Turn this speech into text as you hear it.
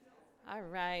All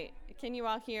right. Can you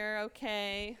all hear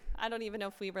okay? I don't even know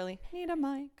if we really need a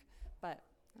mic, but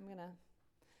I'm going to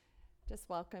just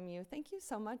welcome you. Thank you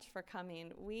so much for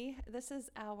coming. This is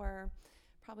our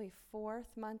probably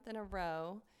fourth month in a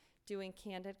row doing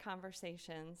Candid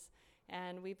Conversations,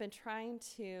 and we've been trying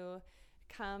to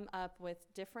come up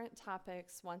with different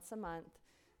topics once a month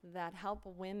that help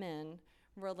women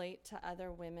relate to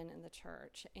other women in the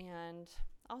church, and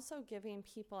also giving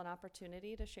people an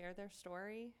opportunity to share their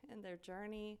story and their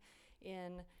journey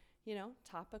in,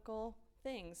 topical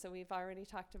things. So we've already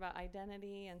talked about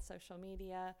identity and social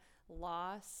media,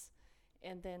 loss,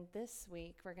 and then this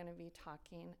week we're going to be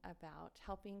talking about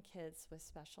helping kids with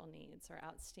special needs or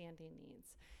outstanding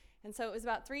needs. And so it was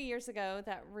about 3 years ago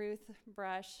that Ruth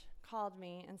Brush called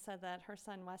me and said that her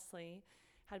son Wesley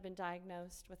had been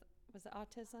diagnosed with, was it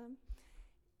autism?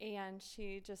 And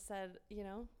she just said,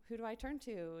 who do I turn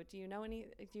to? Do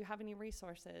you have any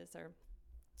resources?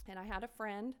 And I had a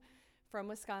friend from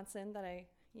Wisconsin that I,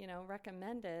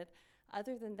 recommended.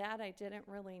 Other than that, I didn't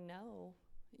really know,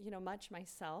 much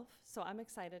myself. So I'm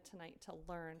excited tonight to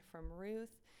learn from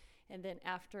Ruth. And then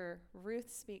after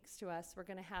Ruth speaks to us, we're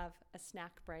going to have a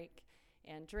snack break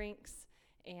and drinks.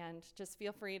 And just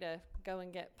feel free to go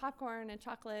and get popcorn and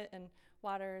chocolate and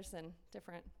waters and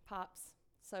different pops,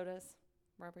 sodas,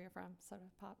 wherever you're from, soda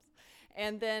pops.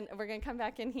 And then we're going to come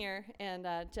back in here, and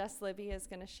Jess Libby is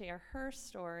going to share her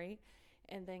story,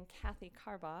 and then Kathy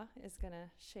Carbaugh is going to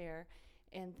share,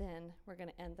 and then we're going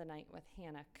to end the night with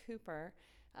Hannah Cooper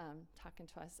talking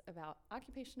to us about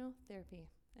occupational therapy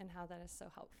and how that is so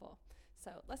helpful.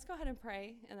 So let's go ahead and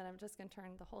pray, and then I'm just going to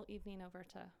turn the whole evening over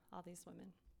to all these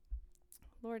women.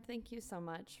 Lord, thank you so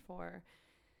much for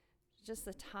just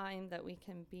the time that we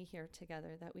can be here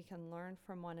together, that we can learn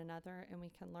from one another, and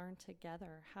we can learn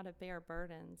together how to bear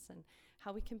burdens and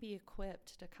how we can be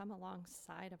equipped to come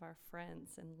alongside of our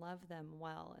friends and love them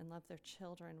well and love their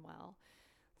children well.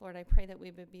 Lord, I pray that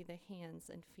we would be the hands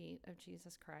and feet of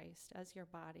Jesus Christ as your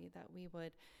body, that we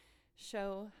would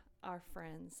show our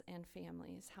friends and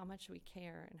families how much we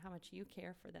care and how much you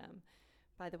care for them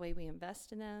by the way we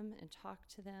invest in them and talk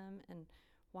to them and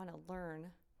want to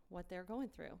learn what they're going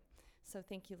through. So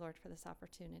thank you, Lord, for this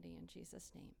opportunity. In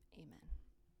Jesus' name, amen.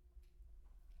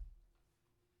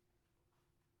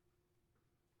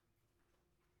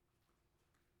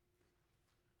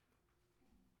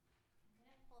 I'm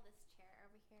going to pull this chair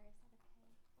over here. Is that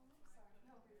okay? Oh, I'm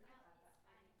sorry. No, I got that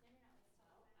for you.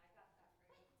 No, it's Oh, I got that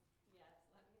for you. Yes,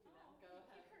 let me do that. Oh, Go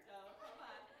ahead. Go. Come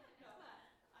on. Come on.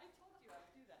 I told you I'd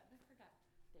do that. I forgot.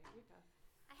 There you go.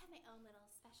 I have my own little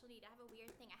special need. I have a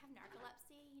weird thing. I have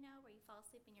narcolepsy, where you fall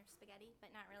asleep in your spaghetti,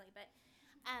 but not really. But,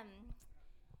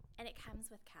 and it comes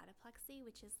with cataplexy,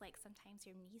 which is like sometimes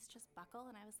your knees just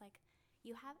buckle. And I was like,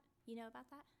 you know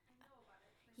about that? I know about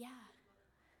it. Yeah.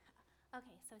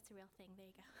 Okay, so it's a real thing. There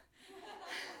you go.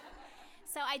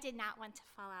 So I did not want to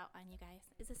fall out on you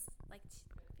guys. Is this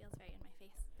feels very in my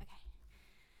face? Okay.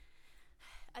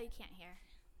 Oh, you can't hear.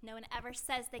 No one ever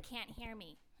says they can't hear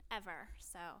me, ever.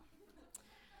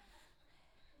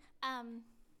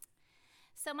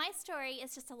 So my story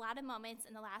is just a lot of moments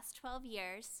in the last 12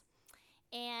 years.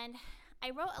 And I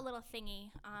wrote a little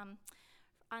thingy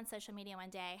on social media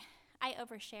one day. I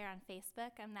overshare on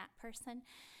Facebook. I'm that person.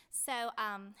 So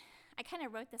I kind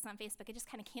of wrote this on Facebook. It just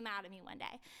kind of came out of me one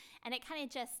day. And it kind of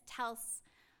just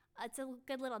it's a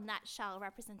good little nutshell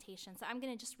representation. So I'm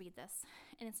going to just read this,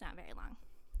 and it's not very long.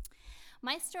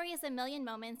 My story is a million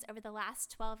moments over the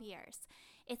last 12 years.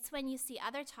 It's when you see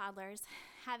other toddlers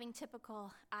having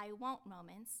typical I won't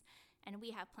moments, and we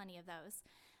have plenty of those.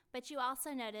 But you also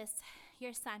notice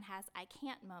your son has I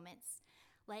can't moments,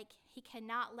 like he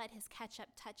cannot let his ketchup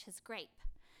touch his grape,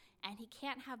 and he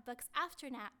can't have books after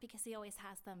nap because he always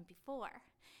has them before,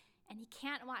 and he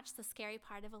can't watch the scary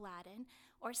part of Aladdin,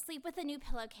 or sleep with a new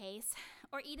pillowcase,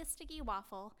 or eat a sticky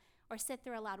waffle, or sit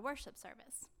through a loud worship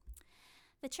service.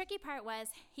 The tricky part was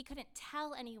he couldn't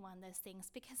tell anyone those things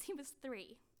because he was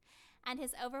 3, and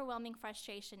his overwhelming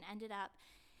frustration ended up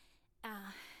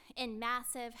in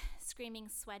massive, screaming,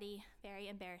 sweaty, very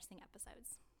embarrassing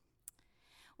episodes.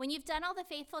 When you've done all the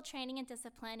faithful training and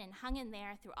discipline and hung in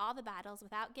there through all the battles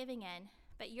without giving in,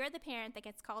 but you're the parent that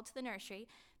gets called to the nursery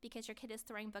because your kid is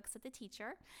throwing books at the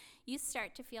teacher, you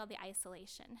start to feel the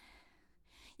isolation.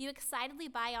 You excitedly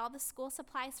buy all the school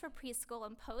supplies for preschool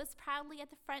and pose proudly at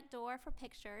the front door for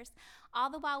pictures, all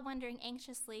the while wondering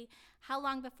anxiously how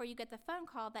long before you get the phone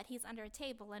call that he's under a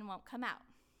table and won't come out,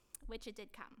 which it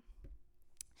did come.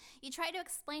 You try to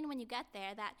explain when you get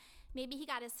there that maybe he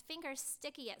got his fingers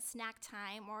sticky at snack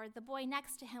time, or the boy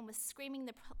next to him was screaming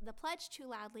the pledge too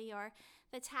loudly, or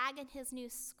the tag in his new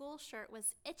school shirt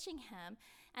was itching him,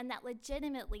 and that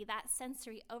legitimately that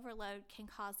sensory overload can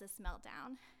cause this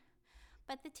meltdown.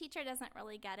 But the teacher doesn't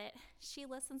really get it. She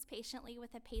listens patiently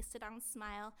with a pasted-on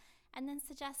smile and then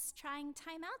suggests trying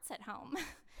timeouts at home.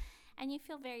 And you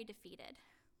feel very defeated.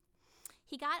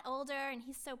 He got older, and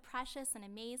he's so precious and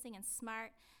amazing and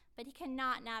smart, but he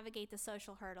cannot navigate the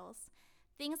social hurdles.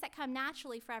 Things that come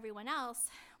naturally for everyone else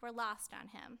were lost on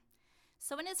him.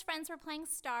 So when his friends were playing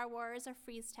Star Wars or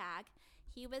freeze tag,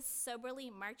 he was soberly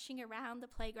marching around the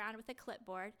playground with a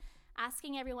clipboard,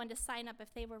 asking everyone to sign up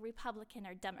if they were Republican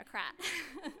or Democrat.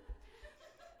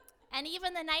 And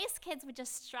even the nice kids would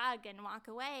just shrug and walk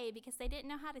away because they didn't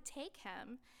know how to take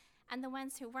him. And the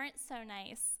ones who weren't so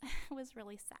nice was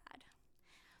really sad.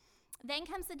 Then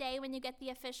comes the day when you get the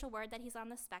official word that he's on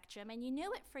the spectrum, and you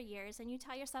knew it for years, and you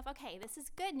tell yourself, okay, this is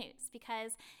good news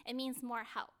because it means more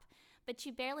help. But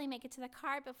you barely make it to the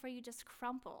car before you just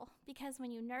crumple, because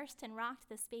when you nursed and rocked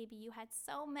this baby, you had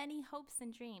so many hopes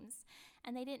and dreams,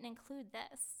 and they didn't include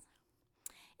this.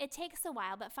 It takes a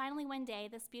while, but finally one day,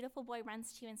 this beautiful boy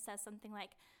runs to you and says something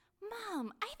like,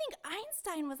 Mom, I think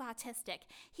Einstein was autistic.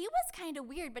 He was kind of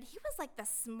weird, but he was like the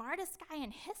smartest guy in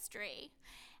history.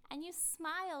 And you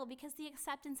smile because the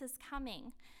acceptance is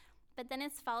coming. But then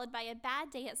it's followed by a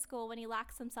bad day at school when he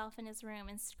locks himself in his room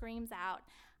and screams out,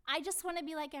 I just want to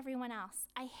be like everyone else.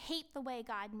 I hate the way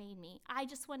God made me. I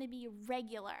just want to be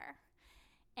regular.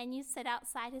 And you sit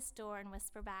outside his door and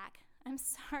whisper back, I'm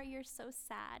sorry you're so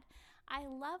sad. I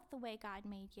love the way God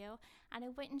made you, and I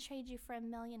wouldn't trade you for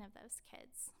 1,000,000 of those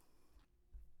kids.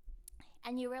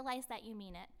 And you realize that you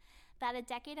mean it, that a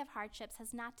decade of hardships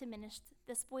has not diminished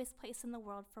this boy's place in the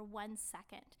world for 1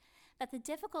 second, that the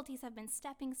difficulties have been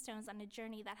stepping stones on a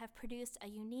journey that have produced a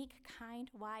unique,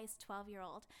 kind, wise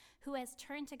 12-year-old who has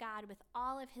turned to God with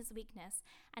all of his weakness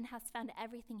and has found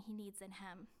everything he needs in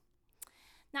him.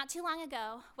 Not too long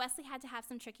ago, Wesley had to have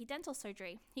some tricky dental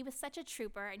surgery. He was such a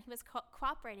trooper, and he was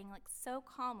cooperating so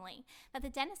calmly that the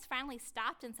dentist finally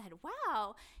stopped and said,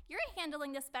 Wow, you're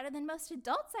handling this better than most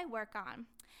adults I work on.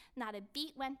 Not a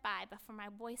beat went by before my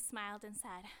boy smiled and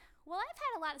said, Well, I've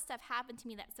had a lot of stuff happen to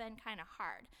me that's been kind of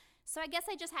hard, so I guess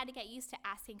I just had to get used to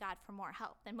asking God for more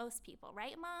help than most people,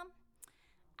 right, Mom?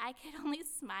 I could only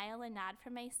smile and nod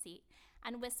from my seat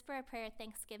and whisper a prayer of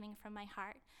thanksgiving from my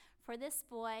heart for this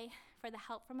boy, for the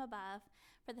help from above,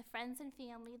 for the friends and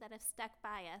family that have stuck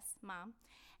by us, Mom,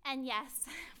 and yes,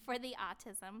 for the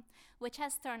autism, which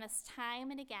has thrown us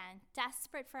time and again,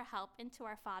 desperate for help, into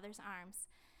our Father's arms.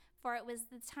 For it was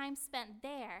the time spent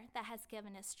there that has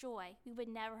given us joy we would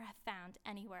never have found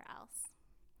anywhere else.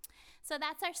 So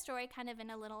that's our story, kind of in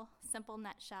a little simple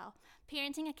nutshell.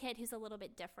 Parenting a kid who's a little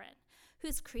bit different,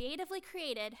 who's creatively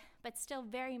created, but still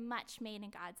very much made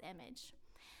in God's image.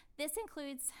 This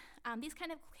includes, these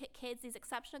kind of kids, these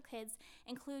exceptional kids,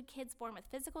 include kids born with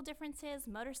physical differences,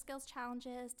 motor skills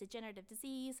challenges, degenerative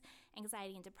disease,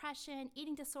 anxiety and depression,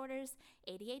 eating disorders,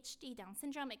 ADHD, Down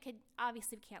syndrome. It could,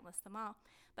 obviously we can't list them all,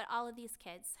 but all of these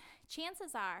kids.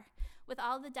 Chances are, with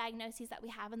all the diagnoses that we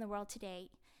have in the world today,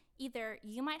 either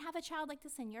you might have a child like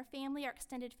this in your family or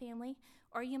extended family,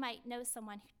 or you might know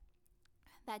someone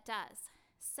that does.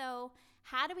 So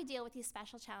how do we deal with these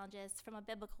special challenges from a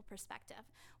biblical perspective?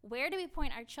 Where do we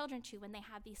point our children to when they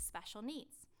have these special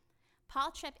needs?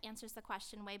 Paul Tripp answers the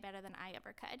question way better than I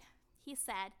ever could. He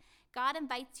said, God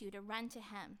invites you to run to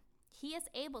him. He is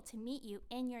able to meet you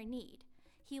in your need.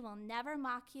 He will never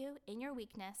mock you in your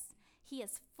weakness. He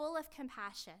is full of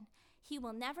compassion. He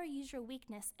will never use your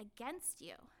weakness against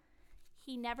you.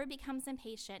 He never becomes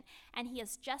impatient, and he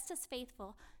is just as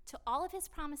faithful to all of his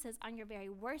promises on your very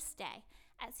worst day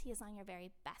as he is on your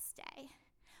very best day.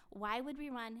 Why would we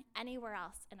run anywhere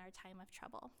else in our time of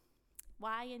trouble?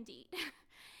 Why indeed?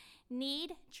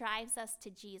 Need drives us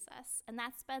to Jesus, and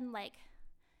that's been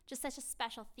just such a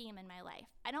special theme in my life.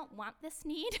 I don't want this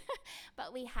need,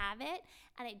 but we have it,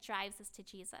 and it drives us to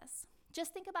Jesus.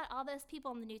 Just think about all those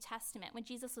people in the New Testament when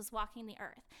Jesus was walking the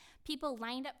earth. People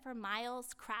lined up for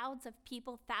miles, crowds of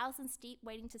people, thousands deep,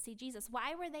 waiting to see Jesus.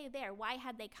 Why were they there? Why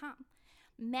had they come?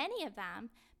 Many of them,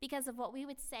 because of what we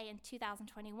would say in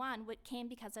 2021, came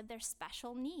because of their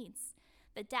special needs.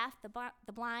 The deaf,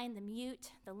 the blind, the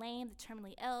mute, the lame, the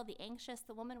terminally ill, the anxious,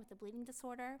 the woman with the bleeding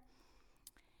disorder.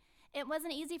 It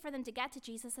wasn't easy for them to get to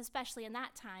Jesus, especially in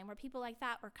that time where people like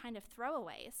that were kind of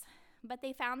throwaways. But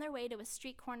they found their way to a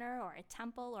street corner or a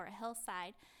temple or a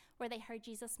hillside where they heard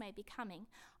Jesus might be coming,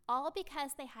 all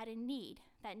because they had a need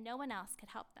that no one else could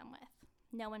help them with,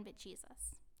 no one but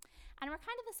Jesus. And we're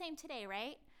kind of the same today,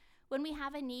 right? When we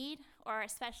have a need, or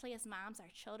especially as moms, our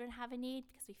children have a need,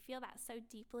 because we feel that so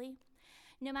deeply,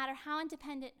 no matter how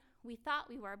independent we thought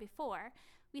we were before,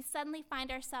 we suddenly find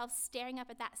ourselves staring up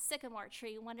at that sycamore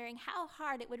tree, wondering how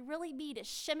hard it would really be to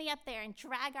shimmy up there and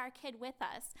drag our kid with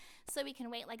us so we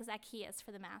can wait like Zacchaeus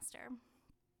for the master.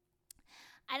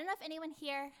 I don't know if anyone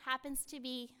here happens to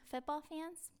be football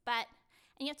fans, and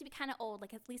you have to be kind of old,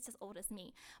 like at least as old as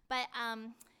me. But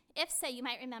if so, you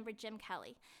might remember Jim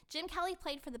Kelly. Jim Kelly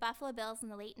played for the Buffalo Bills in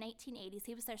the late 1980s.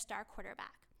 He was their star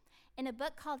quarterback. In a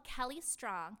book called Kelly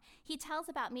Strong, he tells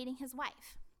about meeting his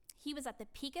wife. He was at the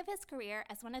peak of his career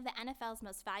as one of the NFL's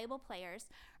most valuable players,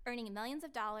 earning millions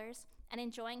of dollars and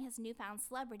enjoying his newfound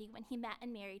celebrity when he met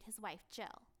and married his wife,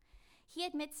 Jill. He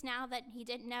admits now that he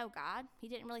didn't know God. He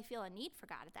didn't really feel a need for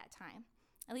God at that time.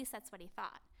 At least that's what he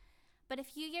thought. But a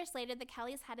few years later, the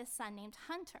Kellys had a son named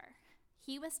Hunter.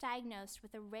 He was diagnosed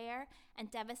with a rare and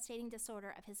devastating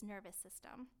disorder of his nervous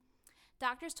system.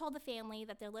 Doctors told the family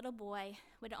that their little boy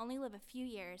would only live a few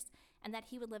years and that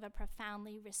he would live a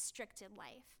profoundly restricted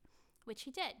life, which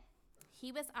he did.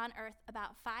 He was on Earth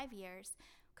about 5 years,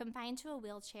 confined to a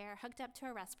wheelchair, hooked up to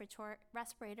a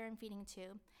respirator and feeding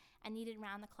tube, and needed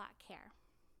round-the-clock care.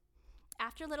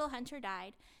 After little Hunter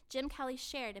died, Jim Kelly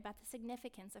shared about the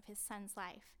significance of his son's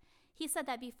life. He said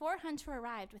that before Hunter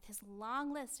arrived with his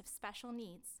long list of special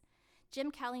needs,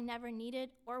 Jim Kelly never needed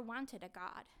or wanted a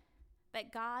God.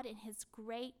 But God, in his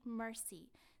great mercy,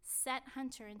 sent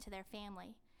Hunter into their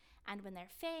family. And when their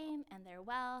fame and their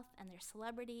wealth and their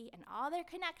celebrity and all their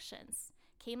connections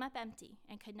came up empty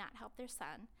and could not help their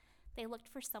son, they looked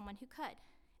for someone who could.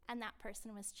 And that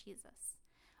person was Jesus.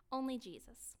 Only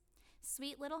Jesus.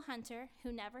 Sweet little Hunter,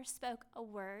 who never spoke a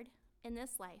word in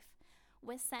this life,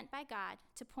 was sent by God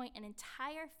to point an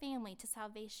entire family to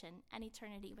salvation and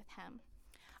eternity with him.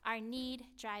 Our need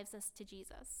drives us to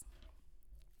Jesus.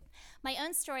 My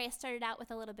own story, I started out with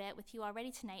a little bit with you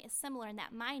already tonight, is similar in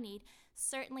that my need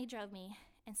certainly drove me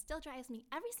and still drives me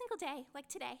every single day, like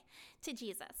today, to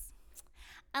Jesus.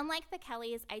 Unlike the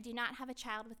Kellys, I do not have a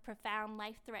child with profound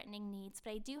life-threatening needs,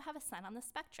 but I do have a son on the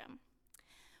spectrum.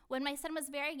 When my son was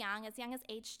very young as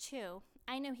age 2,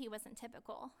 I knew he wasn't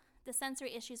typical. The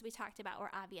sensory issues we talked about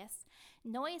were obvious.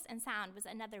 Noise and sound was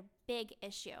another big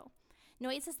issue.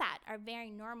 Noises that are very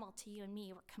normal to you and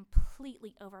me were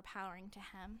completely overpowering to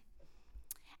him.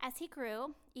 As he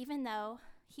grew, even though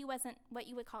he wasn't what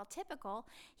you would call typical,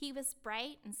 he was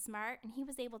bright and smart, and he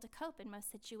was able to cope in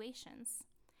most situations.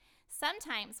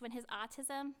 Sometimes when his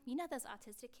autism, you know those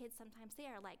autistic kids, sometimes they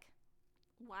are like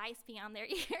wise beyond their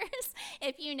ears.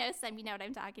 If you know some, you know what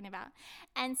I'm talking about.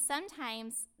 And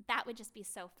sometimes that would just be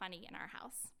so funny in our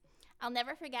house. I'll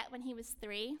never forget when he was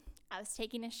 3, I was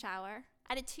taking a shower.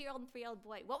 I had a 2-year-old and 3-year-old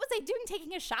boy. What was I doing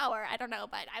taking a shower? I don't know,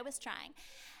 but I was trying.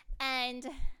 And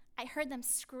I heard them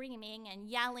screaming and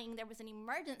yelling. There was an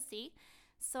emergency.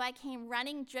 So I came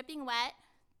running, dripping wet,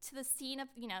 to the scene of,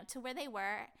 to where they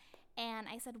were. And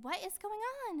I said, "What is going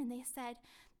on?" And they said,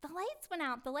 "The lights went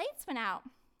out. The lights went out."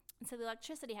 And so the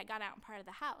electricity had gone out in part of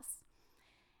the house.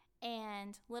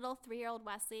 And little 3-year-old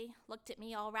Wesley looked at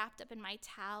me all wrapped up in my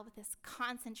towel with this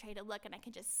concentrated look, and I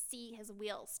could just see his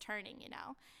wheels turning,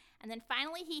 And then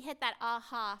finally he hit that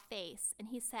aha face, and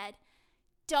he said,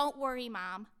 "Don't worry,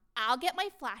 Mom. I'll get my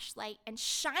flashlight and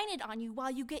shine it on you while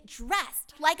you get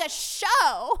dressed, like a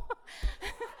show."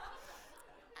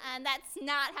 And that's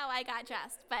not how I got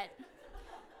dressed, but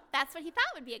that's what he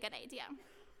thought would be a good idea.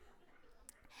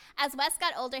 As Wes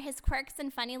got older, his quirks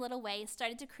and funny little ways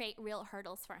started to create real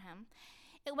hurdles for him.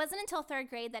 It wasn't until 3rd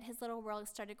grade that his little world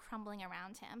started crumbling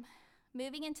around him.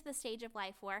 Moving into the stage of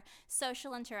life where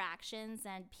social interactions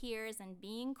and peers and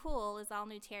being cool is all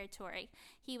new territory,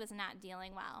 he was not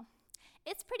dealing well.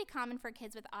 It's pretty common for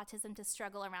kids with autism to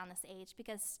struggle around this age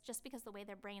because the way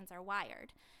their brains are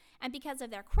wired. And because of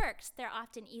their quirks, they're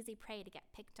often easy prey to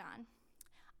get picked on.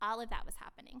 All of that was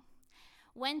happening.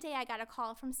 One day I got a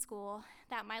call from school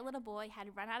that my little boy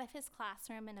had run out of his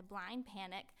classroom in a blind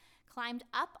panic, climbed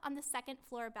up on the 2nd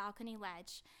floor balcony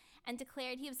ledge, and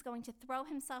declared he was going to throw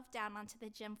himself down onto the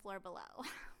gym floor below.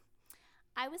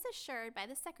 I was assured by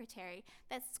the secretary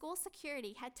that school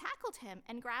security had tackled him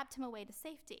and grabbed him away to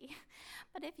safety.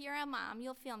 But if you're a mom,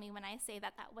 you'll feel me when I say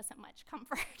that wasn't much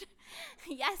comfort.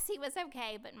 Yes, he was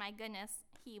okay, but my goodness,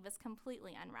 he was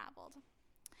completely unraveled.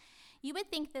 You would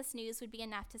think this news would be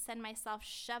enough to send myself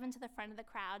shoved into the front of the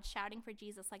crowd, shouting for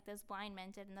Jesus like those blind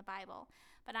men did in the Bible.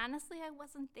 But honestly, I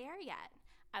wasn't there yet.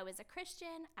 I was a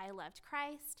Christian, I loved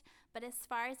Christ, but as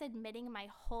far as admitting my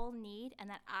whole need and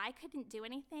that I couldn't do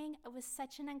anything, it was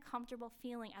such an uncomfortable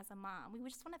feeling as a mom. We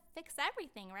would just want to fix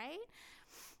everything, right?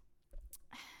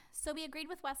 So we agreed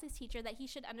with Wesley's teacher that he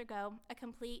should undergo a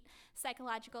complete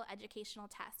psychological educational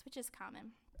test, which is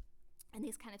common in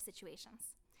these kind of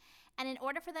situations. And in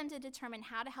order for them to determine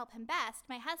how to help him best,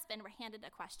 my husband were handed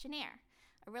a questionnaire,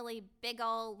 a really big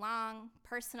old, long,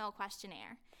 personal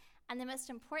questionnaire. And the most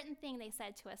important thing they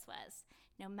said to us was,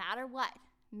 no matter what,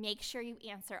 make sure you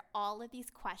answer all of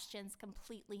these questions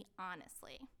completely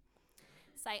honestly.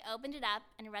 So I opened it up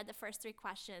and read the first 3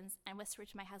 questions and whispered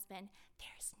to my husband,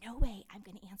 there's no way I'm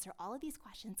going to answer all of these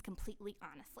questions completely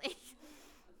honestly.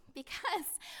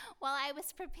 Because while I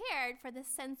was prepared for the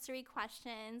sensory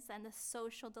questions and the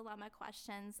social dilemma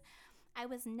questions, I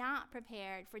was not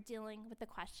prepared for dealing with the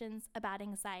questions about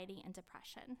anxiety and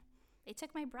depression. They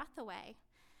took my breath away.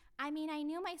 I mean, I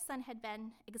knew my son had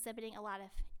been exhibiting a lot of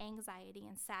anxiety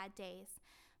and sad days,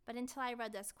 but until I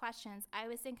read those questions, I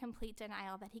was in complete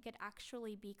denial that he could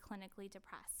actually be clinically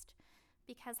depressed.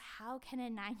 Because how can a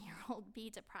 9-year-old be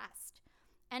depressed?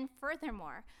 And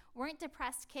furthermore, weren't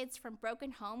depressed kids from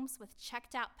broken homes with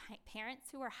checked out parents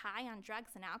who were high on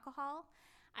drugs and alcohol?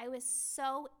 I was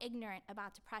so ignorant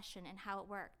about depression and how it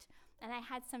worked, and I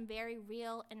had some very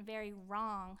real and very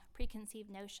wrong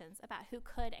preconceived notions about who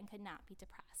could and could not be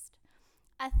depressed.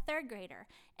 A 3rd grader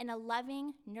in a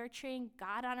loving, nurturing,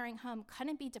 God-honoring home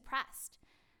couldn't be depressed.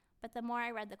 But the more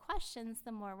I read the questions,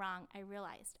 the more wrong I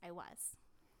realized I was.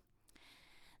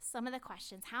 Some of the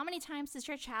questions: how many times does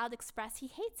your child express he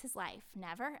hates his life?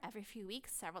 Never, every few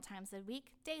weeks, several times a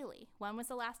week, daily. When was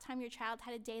the last time your child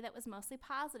had a day that was mostly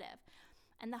positive?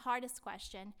 And the hardest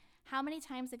question: how many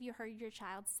times have you heard your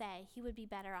child say he would be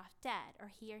better off dead, or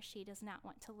he or she does not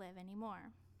want to live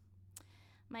anymore?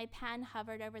 My pen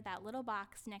hovered over that little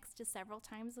box next to several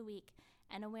times a week,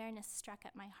 and awareness struck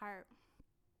at my heart.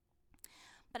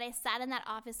 But I sat in that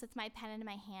office with my pen in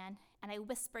my hand, and I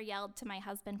whisper-yelled to my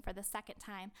husband for the 2nd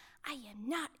time, I am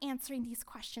not answering these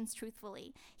questions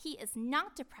truthfully. He is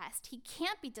not depressed. He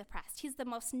can't be depressed. He's the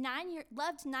most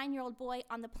loved 9-year-old boy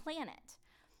on the planet.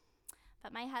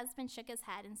 But my husband shook his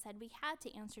head and said we had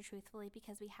to answer truthfully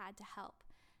because we had to help.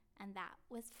 And that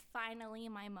was finally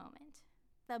my moment.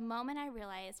 The moment I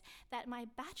realized that my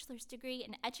bachelor's degree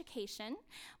in education,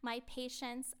 my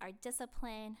patience, our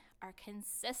discipline, our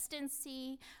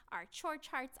consistency, our chore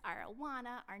charts, our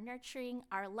Awana, our nurturing,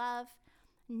 our love,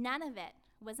 none of it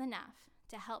was enough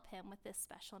to help him with this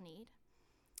special need.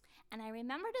 And I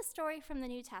remembered a story from the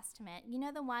New Testament, you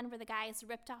know, the one where the guys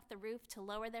ripped off the roof to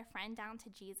lower their friend down to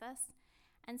Jesus?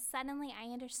 And suddenly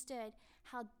I understood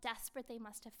how desperate they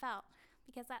must have felt,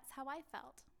 because that's how I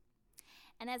felt.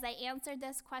 And as I answered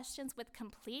those questions with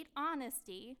complete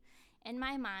honesty, in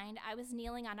my mind, I was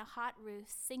kneeling on a hot roof,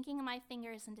 sinking my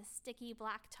fingers into sticky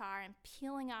black tar and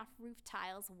peeling off roof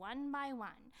tiles one by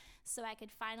one so I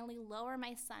could finally lower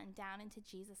my son down into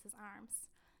Jesus' arms.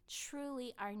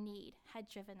 Truly, our need had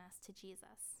driven us to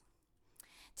Jesus.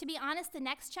 To be honest, the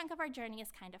next chunk of our journey is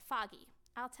kind of foggy.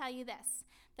 I'll tell you this,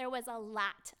 there was a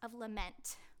lot of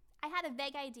lament. I had a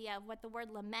vague idea of what the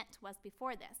word lament was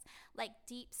before this, like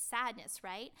deep sadness,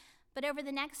 right? But over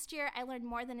the next year, I learned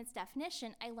more than its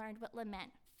definition. I learned what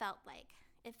lament felt like.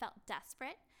 It felt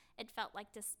desperate. It felt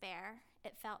like despair.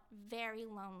 It felt very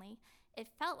lonely. It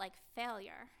felt like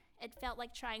failure. It felt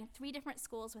like trying 3 different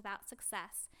schools without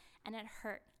success, and it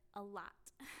hurt a lot.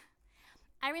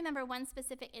 I remember one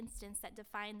specific instance that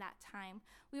defined that time.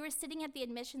 We were sitting at the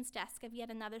admissions desk of yet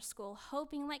another school,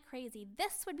 hoping like crazy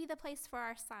this would be the place for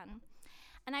our son.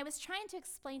 And I was trying to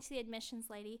explain to the admissions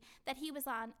lady that he was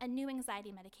on a new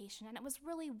anxiety medication and it was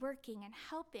really working and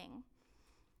helping.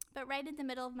 But right in the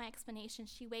middle of my explanation,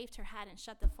 she waved her head and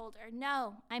shut the folder.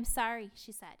 No, I'm sorry,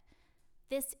 she said.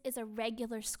 This is a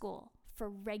regular school for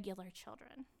regular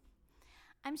children.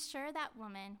 I'm sure that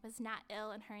woman was not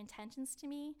ill in her intentions to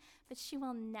me, but she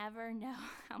will never know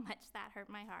how much that hurt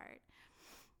my heart.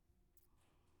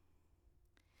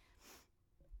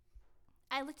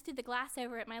 I looked through the glass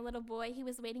over at my little boy. He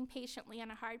was waiting patiently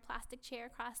on a hard plastic chair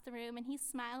across the room, and he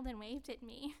smiled and waved at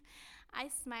me. I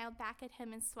smiled back at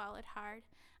him and swallowed hard.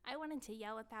 I wanted to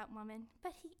yell at that woman,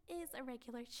 but he is a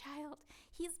regular child.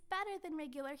 He's better than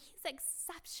regular. He's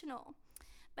exceptional.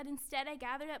 But instead, I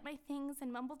gathered up my things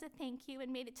and mumbled a thank you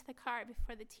and made it to the car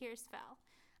before the tears fell.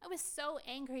 I was so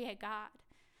angry at God.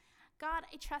 God,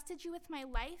 I trusted you with my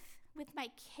life, with my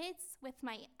kids, with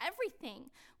my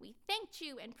everything. We thanked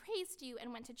you and praised you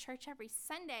and went to church every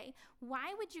Sunday.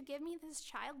 Why would you give me this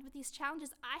child with these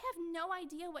challenges? I have no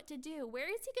idea what to do. Where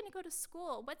is he going to go to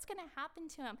school? What's going to happen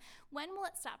to him? When will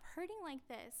it stop hurting like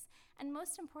this? And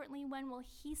most importantly, when will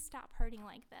he stop hurting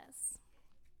like this?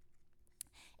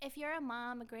 If you're a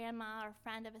mom, a grandma, or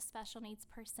friend of a special needs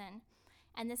person,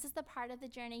 and this is the part of the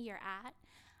journey you're at,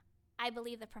 I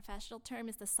believe the professional term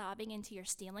is the sobbing into your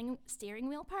steering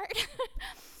wheel part.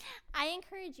 I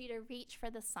encourage you to reach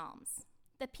for the Psalms.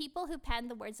 The people who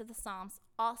penned the words of the Psalms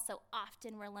also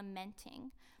often were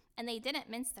lamenting, and they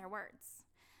didn't mince their words.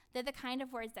 They're the kind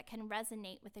of words that can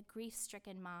resonate with a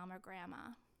grief-stricken mom or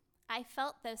grandma. I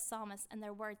felt those psalmists and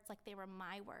their words like they were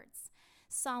my words.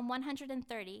 Psalm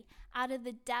 130, out of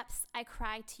the depths I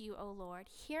cry to you, O Lord.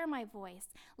 Hear my voice.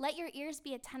 Let your ears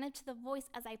be attentive to the voice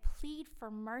as I plead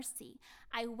for mercy.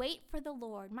 I wait for the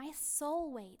Lord. My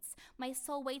soul waits. My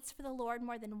soul waits for the Lord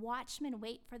more than watchmen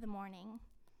wait for the morning.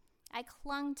 I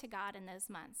clung to God in those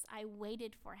months. I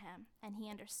waited for him, and he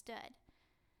understood.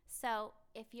 So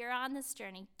if you're on this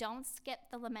journey, don't skip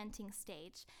the lamenting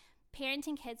stage.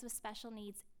 Parenting kids with special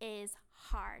needs is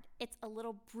hard. It's a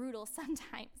little brutal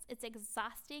sometimes. It's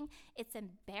exhausting, it's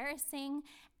embarrassing,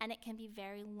 and it can be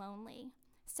very lonely.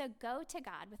 So go to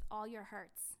God with all your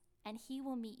hurts, and he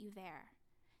will meet you there.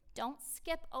 Don't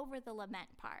skip over the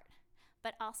lament part,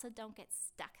 but also don't get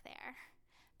stuck there,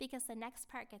 because the next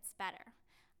part gets better.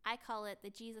 I call it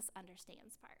the Jesus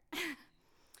understands part.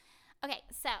 Okay,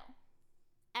 so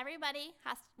everybody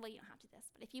has to, well, you don't have to do this,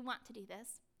 but if you want to do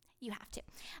this, you have to.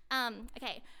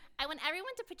 Okay, I want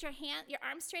everyone to put your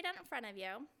arms straight out in front of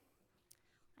you.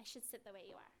 I should sit the way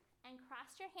you are. And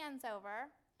cross your hands over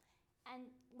and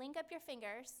link up your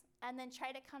fingers and then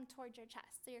try to come towards your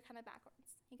chest. So you're kind of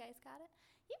backwards. You guys got it?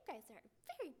 You guys are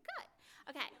very good.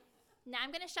 Okay, now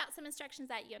I'm going to shout some instructions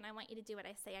at you and I want you to do what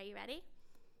I say. Are you ready?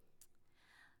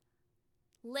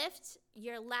 Lift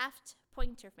your left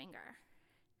pointer finger.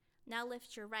 Now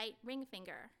lift your right ring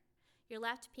finger, your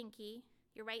left pinky,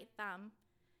 your right thumb,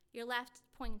 your left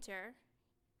pointer.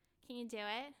 Can you do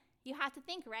it? You have to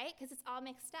think, right? Because it's all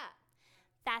mixed up.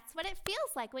 That's what it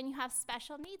feels like when you have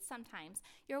special needs sometimes.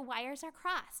 Your wires are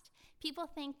crossed. People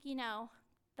think,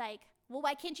 like, well,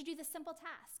 why can't you do this simple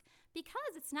task?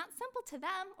 Because it's not simple to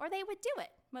them, or they would do it,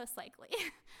 most likely.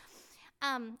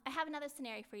 I have another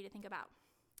scenario for you to think about.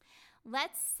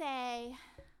 Let's say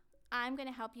I'm going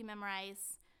to help you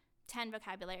memorize 10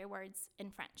 vocabulary words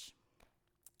in French.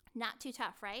 Not too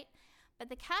tough, right? But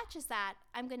the catch is that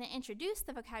I'm going to introduce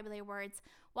the vocabulary words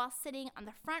while sitting on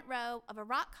the front row of a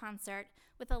rock concert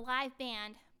with a live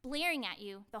band blaring at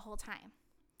you the whole time.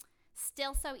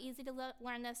 Still so easy to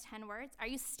learn those 10 words? Are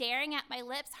you staring at my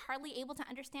lips, hardly able to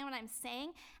understand what I'm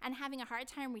saying, and having a hard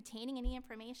time retaining any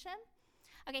information?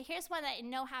 Okay, here's one that I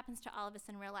know happens to all of us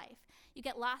in real life. You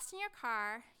get lost in your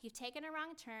car, you've taken a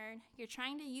wrong turn, you're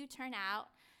trying to U-turn out,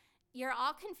 you're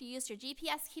all confused, your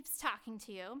GPS keeps talking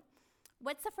to you.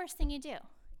 What's the first thing you do?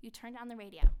 You turn down the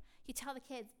radio. You tell the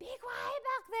kids, be quiet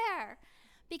back there,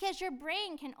 because your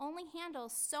brain can only handle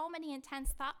so many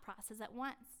intense thought processes at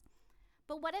once.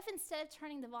 But what if instead of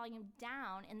turning the volume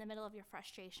down in the middle of your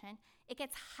frustration, it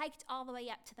gets hiked all the way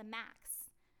up to the max?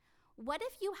 What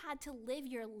if you had to live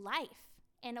your life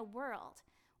in a world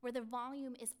where the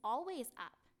volume is always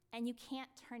up and you can't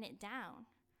turn it down?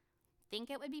 Think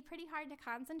it would be pretty hard to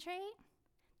concentrate?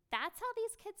 That's how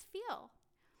these kids feel.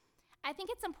 I think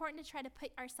it's important to try to put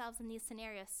ourselves in these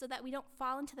scenarios so that we don't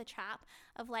fall into the trap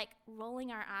of like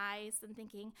rolling our eyes and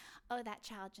thinking, oh, that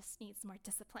child just needs more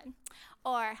discipline.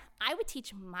 Or I would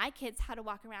teach my kids how to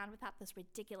walk around without those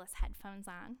ridiculous headphones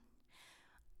on.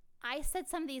 I said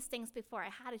some of these things before I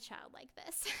had a child like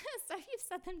this, so if you've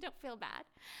said them, don't feel bad.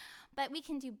 But we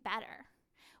can do better.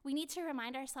 We need to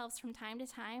remind ourselves from time to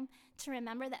time to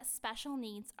remember that special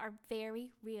needs are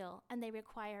very real and they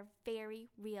require very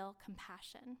real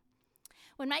compassion.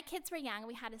 When my kids were young,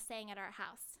 we had a saying at our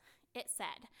house. It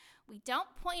said, we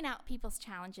don't point out people's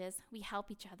challenges, we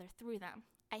help each other through them.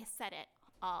 I said it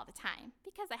all the time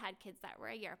because I had kids that were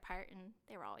a year apart and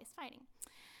they were always fighting,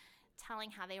 telling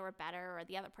how they were better or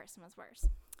the other person was worse.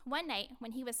 One night,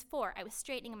 when he was 4, I was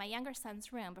straightening in my younger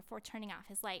son's room before turning off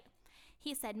his light.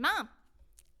 He said, Mom,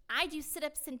 I do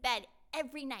sit-ups in bed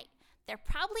every night. They're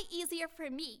probably easier for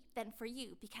me than for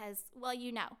you because, well,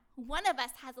 one of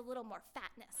us has a little more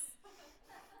fatness.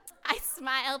 I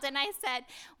smiled and I said,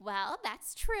 well,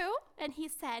 that's true. And he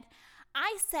said,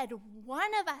 I said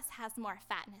one of us has more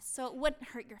fatness, so it wouldn't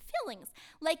hurt your feelings.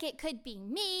 Like it could be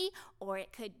me or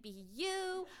it could be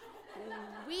you.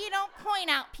 We don't point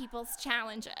out people's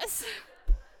challenges.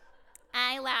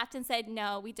 I laughed and said,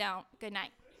 no, we don't. Good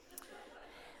night.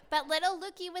 But little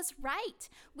Lukey was right.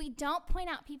 We don't point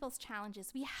out people's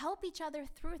challenges. We help each other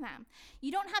through them.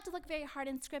 You don't have to look very hard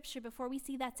in Scripture before we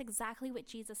see that's exactly what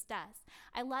Jesus does.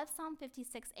 I love Psalm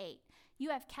 56:8. You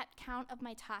have kept count of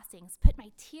my tossings, put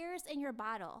my tears in your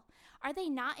bottle. Are they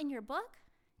not in your book?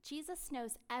 Jesus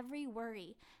knows every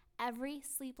worry, every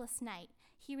sleepless night.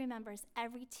 He remembers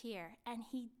every tear, and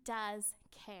he does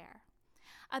care.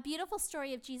 A beautiful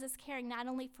story of Jesus caring not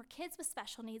only for kids with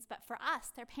special needs, but for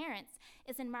us, their parents,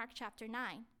 is in Mark chapter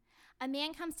 9. A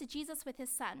man comes to Jesus with his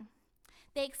son.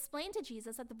 They explain to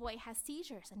Jesus that the boy has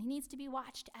seizures and he needs to be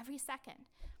watched every second.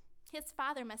 His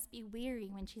father must be weary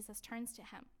when Jesus turns to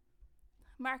him.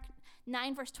 Mark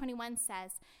 9 verse 21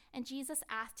 says, "And Jesus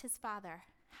asked his father,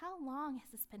 'How long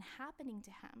has this been happening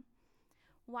to him?'"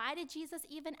 Why did Jesus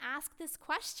even ask this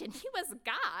question? He was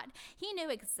God. He knew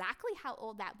exactly how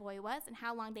old that boy was and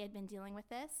how long they had been dealing with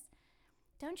this.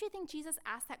 Don't you think Jesus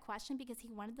asked that question because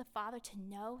he wanted the father to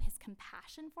know his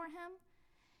compassion for him?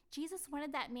 Jesus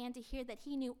wanted that man to hear that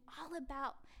he knew all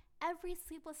about every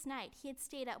sleepless night he had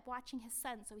stayed up watching his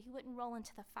son so he wouldn't roll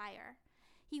into the fire.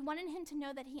 He wanted him to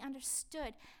know that he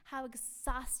understood how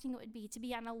exhausting it would be to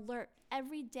be on alert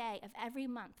every day of every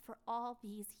month for all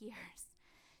these years.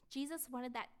 Jesus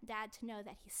wanted that dad to know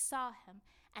that he saw him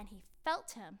and he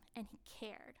felt him and he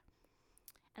cared.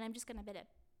 And I'm just going to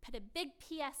put a big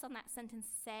PS on that sentence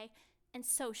to say, and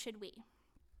so should we.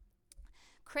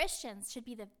 Christians should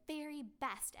be the very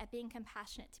best at being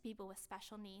compassionate to people with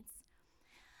special needs.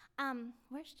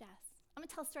 Where's Jess? I'm going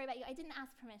to tell a story about you. I didn't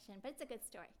ask permission, but it's a good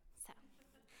story. So,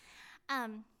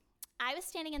 I was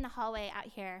standing in the hallway out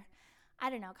here, I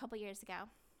don't know, a couple years ago.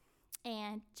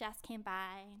 And Jess came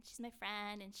by, and she's my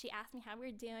friend, and she asked me how we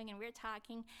were doing, and we were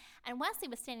talking. And Wesley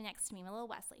was standing next to me, my little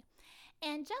Wesley.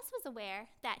 And Jess was aware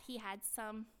that he had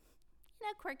some,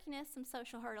 quirkiness, some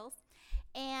social hurdles.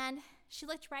 And she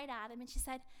looked right at him, and she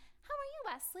said, "How are you,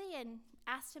 Wesley?" And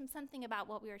asked him something about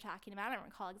what we were talking about. I don't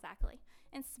recall exactly.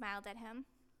 And smiled at him.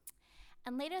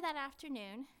 And later that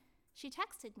afternoon, she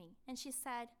texted me, and she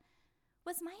said,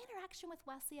 "Was my interaction with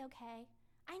Wesley okay?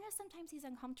 I know sometimes he's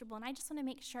uncomfortable, and I just want to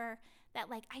make sure that,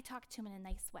 I talked to him in a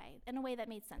nice way, in a way that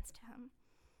made sense to him."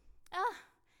 Oh,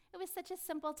 it was such a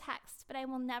simple text, but I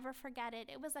will never forget it.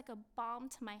 It was like a balm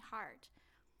to my heart.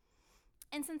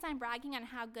 And since I'm bragging on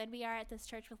how good we are at this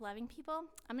church with loving people,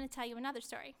 I'm going to tell you another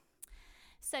story.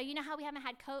 So you know how we haven't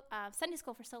had Sunday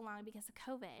school for so long because of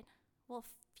COVID? Well,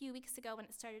 a few weeks ago when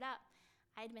it started up,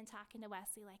 I had been talking to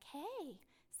Wesley like, "Hey,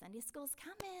 Sunday school's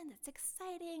coming. That's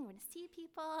exciting. We're going to see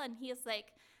people." And he was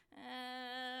like,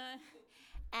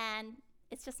 And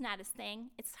it's just not his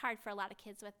thing. It's hard for a lot of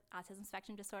kids with autism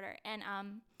spectrum disorder. And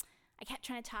I kept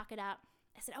trying to talk it up.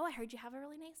 I said, "Oh, I heard you have a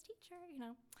really nice teacher,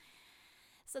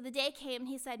 So the day came,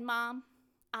 he said, "Mom,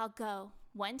 I'll go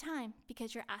one time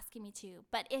because you're asking me to.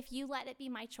 But if you let it be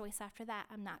my choice after that,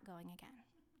 I'm not going again."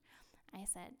 I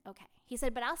said, "Okay." He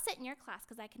said, "But I'll sit in your class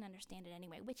because I can understand it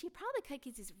anyway," which he probably could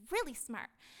because he's really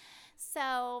smart.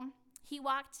 So he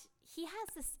has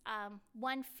this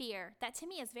one fear that to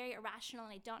me is very irrational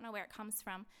and I don't know where it comes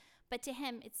from, but to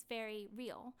him it's very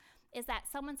real, is that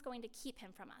someone's going to keep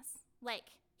him from us.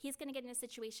 He's going to get in a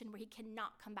situation where he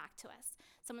cannot come back to us.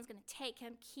 Someone's going to take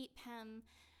him, keep him.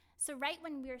 So right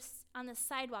when we were on the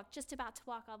sidewalk, just about to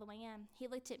walk all the way in, he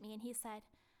looked at me and he said,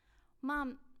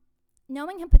 "Mom, no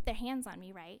one can put their hands on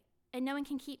me, right? And no one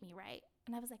can keep me, right?"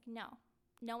 And I was like,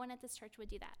 no one at this church would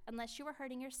do that. Unless you were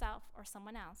hurting yourself or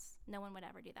someone else, no one would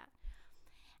ever do that.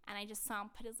 And I just saw him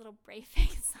put his little brave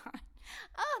face on.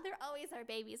 Oh, they're always our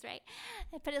babies, right?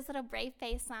 He put his little brave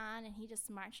face on and he just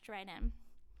marched right in.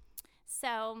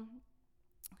 So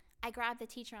I grabbed the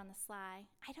teacher on the sly.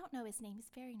 I don't know his name. He's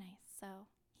very nice. So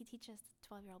he teaches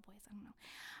 12-year-old boys. I don't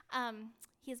know.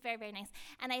 He's very, very nice.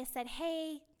 And I said,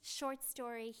 "Hey, short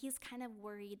story. He's kind of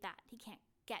worried that he can't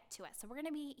get to us. So we're going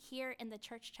to be here in the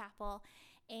church chapel.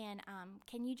 And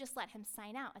can you just let him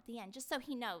sign out at the end? Just so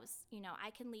he knows,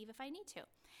 I can leave if I need to."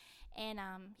 And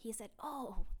he said,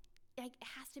 "Oh, it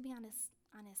has to be on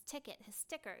his ticket, his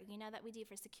sticker, that we do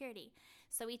for security."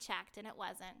 So we checked, and it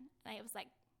wasn't. And I was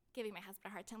giving my husband a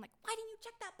hard time, "Why didn't you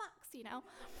check that box?"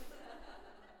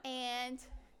 And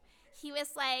he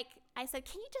was like, I said,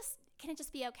 can it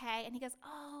just be okay?" And he goes,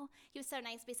 "Oh," he was so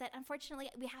nice, but he said, "Unfortunately,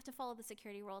 we have to follow the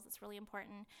security rules. It's really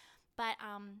important. But,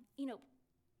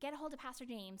 get a hold of Pastor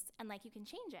James, and, you can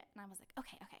change it." And I was like,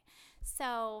 okay.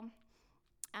 So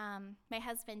my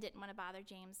husband didn't want to bother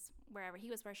James wherever he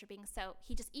was worshiping, so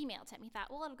he just emailed him. He thought,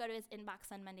 well, it'll go to his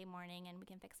inbox on Monday morning, and we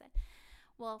can fix it.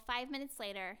 Well, 5 minutes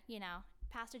later,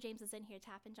 Pastor James is in here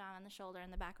tapping John on the shoulder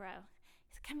in the back row.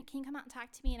 He said, "Can you come out and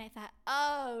talk to me?" And I thought,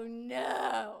 oh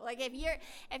no.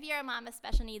 If you're a mom with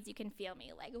special needs, you can feel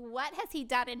me. What has he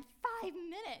done in 5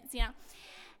 minutes,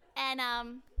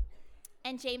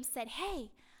 And James said,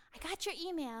 "Hey, I got your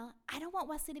email. I don't want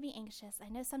Wesley to be anxious. I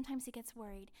know sometimes he gets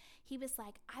worried." He was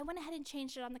like, "I went ahead and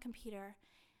changed it on the computer,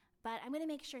 but I'm going to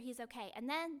make sure he's okay." And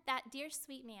then that dear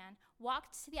sweet man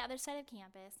walked to the other side of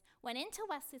campus, went into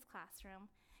Wesley's classroom,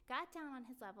 got down on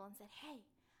his level and said, "Hey,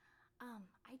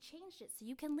 I changed it so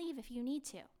you can leave if you need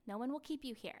to. No one will keep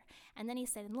you here. And then he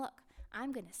said, and look,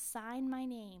 I'm going to sign my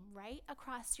name right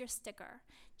across your sticker,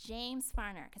 James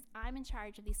Farner, because I'm in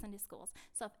charge of these Sunday schools.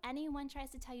 So if anyone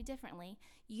tries to tell you differently,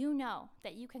 you know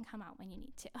that you can come out when you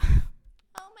need to.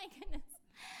 Oh my goodness.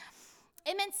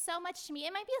 It meant so much to me.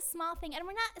 It might be a small thing, and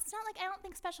it's not like I don't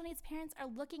think special needs parents are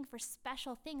looking for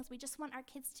special things. We just want our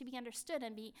kids to be understood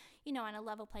and be, on a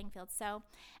level playing field. So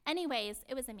anyways,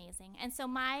 it was amazing. And so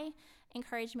my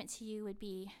encouragement to you would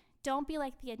be, don't be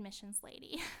like the admissions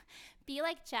lady. Be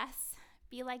like Jess.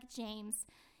 Be like James.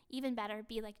 Even better,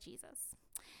 be like Jesus.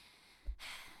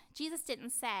 Jesus didn't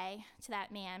say to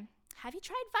that man, have you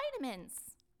tried vitamins,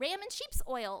 ram and sheep's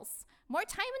oils, more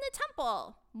time in the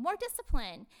temple, more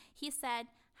discipline? He said,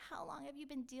 how long have you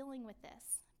been dealing with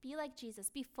this? Be like Jesus.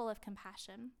 Be full of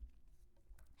compassion.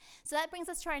 So that brings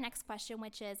us to our next question,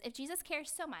 which is, if Jesus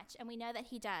cares so much, and we know that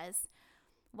he does,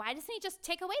 why doesn't he just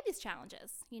take away these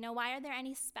challenges? Why are there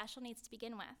any special needs to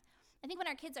begin with? I think when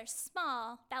our kids are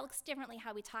small, that looks differently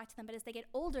how we talk to them. But as they get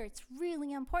older, it's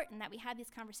really important that we have these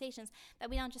conversations, that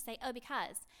we don't just say, oh,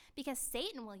 because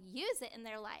Satan will use it in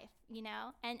their life,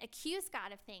 and accuse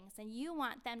God of things. And you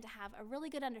want them to have a really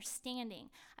good understanding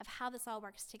of how this all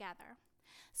works together.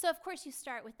 So, of course, you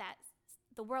start with that.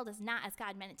 The world is not as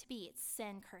God meant it to be. It's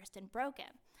sin, cursed, and broken.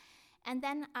 And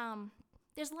then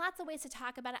there's lots of ways to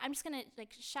talk about it. I'm just going to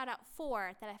shout out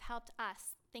 4 that have helped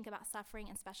us think about suffering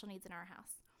and special needs in our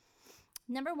house.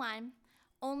 Number 1,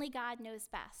 only God knows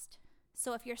best.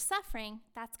 So if you're suffering,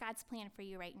 that's God's plan for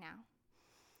you right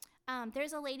now.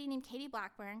 There's a lady named Katie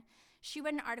Blackburn. She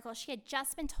wrote an article. She had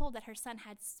just been told that her son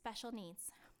had special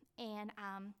needs. And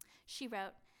she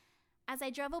wrote, as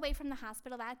I drove away from the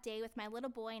hospital that day with my little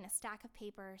boy and a stack of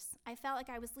papers, I felt like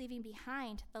I was leaving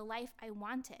behind the life I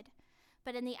wanted.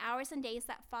 But in the hours and days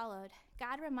that followed,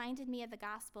 God reminded me of the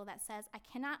gospel that says I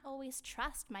cannot always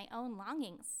trust my own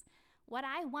longings. What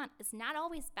I want is not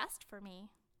always best for me.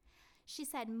 She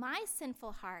said, my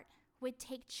sinful heart would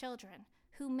take children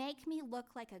who make me look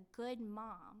like a good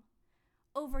mom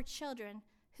over children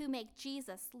who make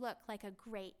Jesus look like a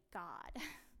great God.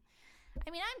 I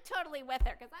mean, I'm totally with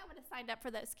her because I would have signed up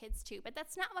for those kids too, but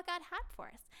that's not what God had for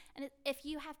us. And if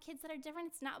you have kids that are different,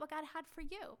 it's not what God had for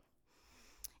you.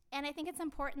 And I think it's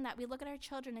important that we look at our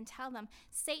children and tell them,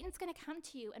 Satan's going to come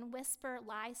to you and whisper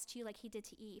lies to you like he did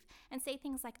to Eve and say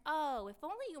things like, oh, if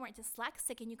only you weren't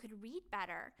dyslexic and you could read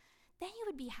better, then you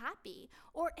would be happy.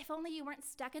 Or if only you weren't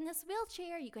stuck in this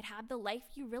wheelchair, you could have the life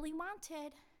you really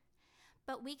wanted.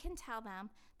 But we can tell them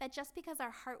that just because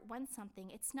our heart wants something,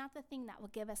 it's not the thing that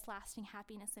will give us lasting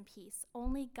happiness and peace.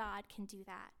 Only God can do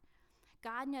that.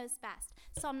 God knows best.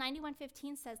 Psalm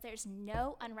 91:15 says there's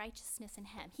no unrighteousness in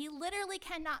him. He literally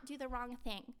cannot do the wrong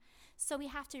thing. So we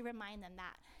have to remind them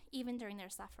that, even during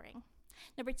their suffering.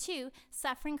 Number 2,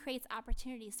 suffering creates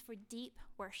opportunities for deep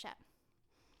worship.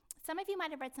 Some of you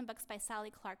might have read some books by Sally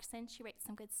Clarkson. She writes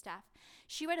some good stuff.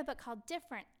 She wrote a book called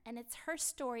Different, and it's her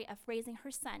story of raising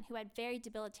her son who had very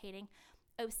debilitating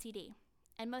OCD.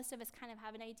 And most of us kind of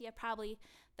have an idea, probably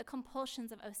the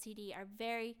compulsions of OCD are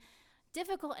very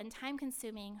difficult and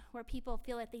time-consuming, where people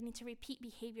feel like they need to repeat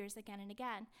behaviors again and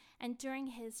again. And during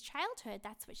his childhood,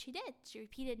 that's what she did. She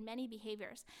repeated many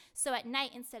behaviors. So at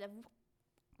night, instead of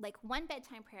one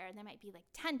bedtime prayer, there might be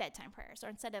 10 bedtime prayers. Or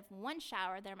instead of one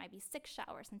shower, there might be 6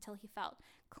 showers until he felt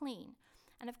clean.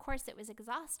 And of course, it was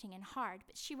exhausting and hard.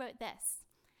 But she wrote this: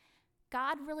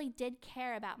 God really did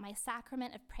care about my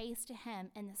sacrament of praise to him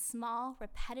in the small,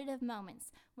 repetitive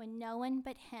moments when no one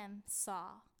but him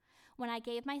saw. When I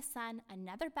gave my son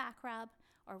another back rub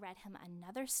or read him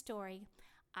another story,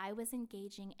 I was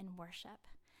engaging in worship.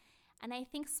 And I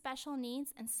think special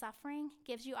needs and suffering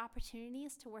gives you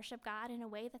opportunities to worship God in a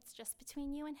way that's just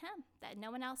between you and him, that no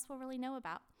one else will really know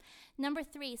about. Number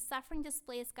 3, suffering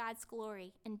displays God's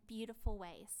glory in beautiful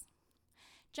ways.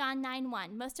 John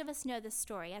 9:1, most of us know this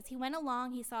story. As he went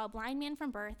along, he saw a blind man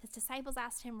from birth. His disciples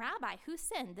asked him, Rabbi, who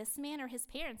sinned, this man or his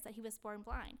parents, that he was born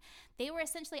blind? They were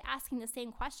essentially asking the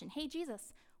same question. Hey,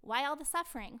 Jesus, why all the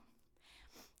suffering?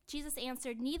 Jesus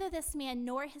answered, neither this man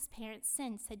nor his parents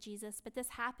sinned, said Jesus, but this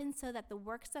happened so that the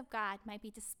works of God might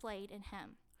be displayed in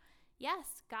him.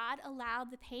 Yes, God allowed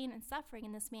the pain and suffering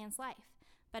in this man's life,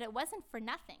 but it wasn't for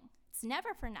nothing. It's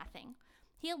never for nothing.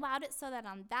 He allowed it so that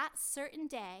on that certain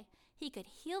day, he could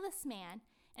heal this man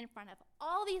in front of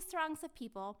all these throngs of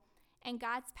people, and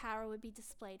God's power would be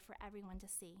displayed for everyone to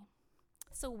see.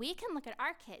 So we can look at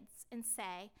our kids and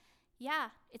say, yeah,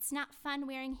 it's not fun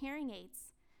wearing hearing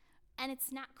aids, and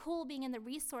it's not cool being in the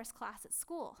resource class at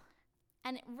school,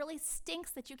 and it really stinks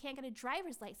that you can't get a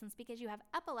driver's license because you have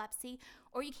epilepsy,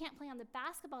 or you can't play on the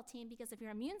basketball team because of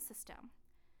your immune system.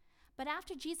 But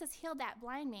after Jesus healed that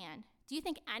blind man, do you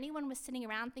think anyone was sitting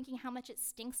around thinking how much it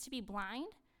stinks to be blind?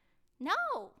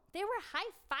 No, they were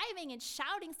high-fiving and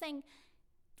shouting, saying,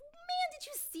 "Man, did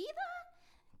you see that?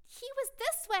 He was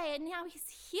this way and now he's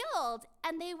healed."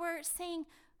 And they were saying,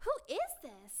 "Who is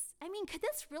this? I mean, could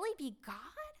this really be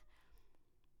God?"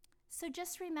 So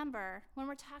just remember when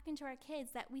we're talking to our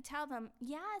kids that we tell them,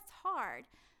 yeah, it's hard,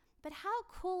 but how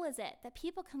cool is it that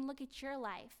people can look at your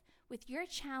life with your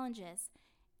challenges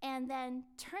and then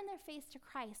turn their face to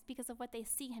Christ because of what they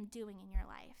see him doing in your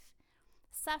life?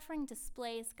 Suffering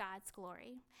displays God's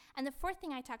glory. And the fourth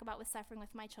thing I talk about with suffering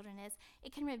with my children is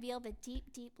it can reveal the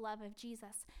deep, deep love of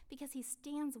Jesus because he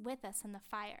stands with us in the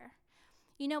fire.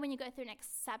 You know, when you go through an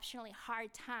exceptionally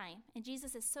hard time and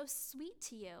Jesus is so sweet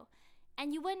to you,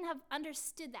 and you wouldn't have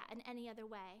understood that in any other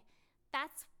way,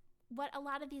 that's what a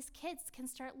lot of these kids can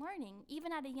start learning,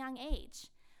 even at a young age.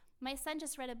 My son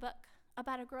just read a book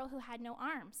about a girl who had no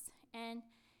arms, and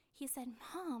he said,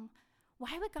 "Mom,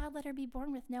 why would God let her be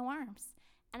born with no arms?"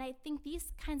 And I think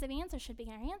these kinds of answers should be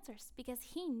our answers because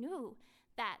he knew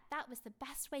that that was the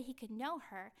best way he could know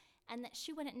her and that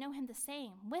she wouldn't know him the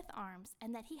same with arms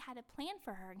and that he had a plan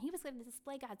for her and he was going to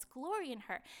display God's glory in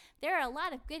her. There are a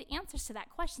lot of good answers to that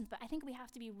question, but I think we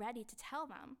have to be ready to tell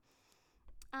them.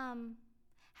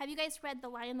 Have you guys read The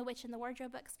Lion, the Witch, and the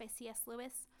Wardrobe books by C.S.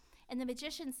 Lewis? In The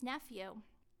Magician's Nephew,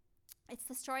 it's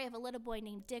the story of a little boy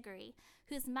named Diggory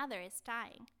whose mother is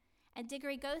dying. And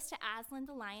Diggory goes to Aslan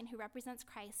the lion, who represents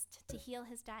Christ, to heal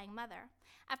his dying mother.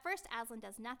 At first, Aslan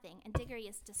does nothing, and Diggory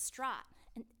is distraught.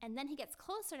 And then he gets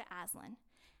closer to Aslan.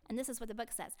 And this is what the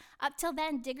book says. Up till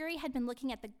then, Diggory had been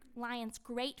looking at the lion's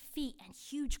great feet and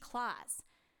huge claws.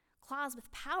 Claws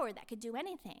with power that could do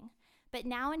anything. But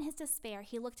now in his despair,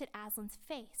 he looked at Aslan's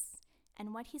face.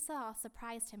 And what he saw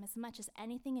surprised him as much as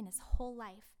anything in his whole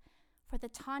life. For the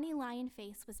tawny lion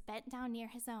face was bent down near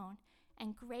his own,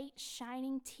 and great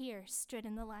shining tears stood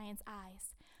in the lion's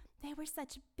eyes. They were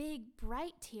such big,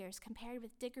 bright tears compared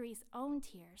with Diggory's own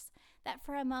tears that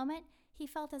for a moment he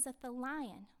felt as if the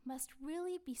lion must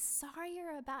really be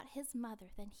sorrier about his mother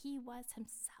than he was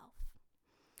himself.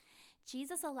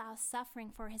 Jesus allows suffering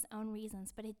for his own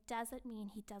reasons, but it doesn't mean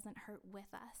he doesn't hurt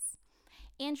with us.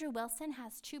 Andrew Wilson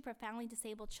has Two Profoundly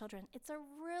Disabled Children. It's a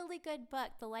really good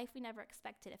book, The Life We Never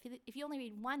Expected. If you only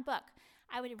read one book,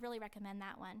 I would really recommend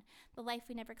that one. The Life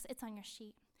We Never Expected. It's on your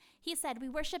sheet. He said, "We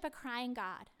worship a crying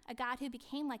God, a God who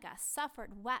became like us,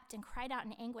 suffered, wept, and cried out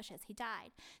in anguish as he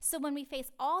died. So when we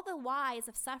face all the whys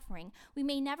of suffering, we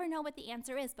may never know what the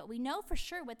answer is, but we know for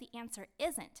sure what the answer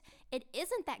isn't. It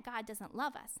isn't that God doesn't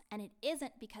love us, and it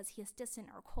isn't because he is distant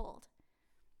or cold."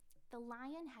 The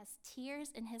lion has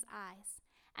tears in his eyes,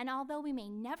 and although we may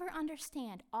never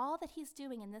understand all that he's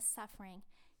doing in this suffering,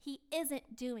 he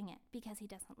isn't doing it because he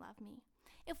doesn't love me.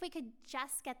 If we could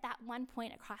just get that one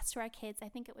point across to our kids, I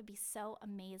think it would be so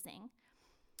amazing.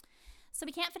 So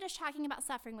we can't finish talking about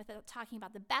suffering without talking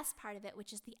about the best part of it,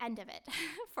 which is the end of it,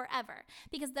 forever.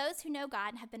 Because those who know God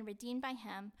and have been redeemed by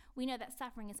him, we know that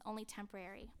suffering is only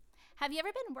temporary. Have you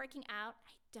ever been working out?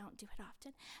 I don't do it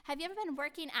often. Have you ever been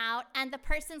working out and the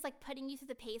person's like putting you through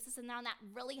the paces and they're on that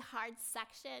really hard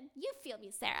section? You feel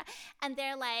me, Sarah. And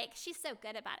they're like, she's so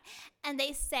good about it. And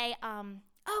they say,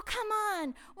 "Oh, come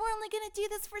on. We're only going to do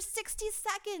this for 60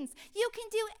 seconds. You can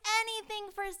do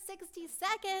anything for 60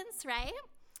 seconds, right?"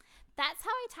 That's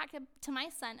how I talk to my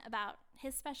son about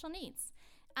his special needs.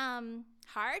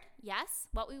 Hard? Yes.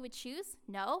 What we would choose?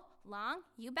 No. Long?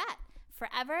 You bet.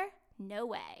 Forever? No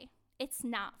way. It's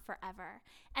not forever.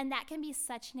 And that can be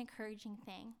such an encouraging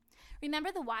thing.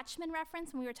 Remember the watchman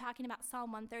reference when we were talking about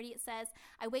Psalm 130? It says,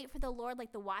 "I wait for the Lord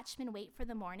like the watchmen wait for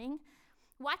the morning."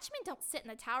 Watchmen don't sit in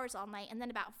the towers all night and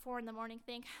then about 4 a.m.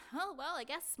 think, "Oh, well, I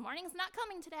guess morning's not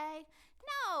coming today."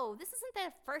 No, this isn't their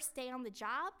first day on the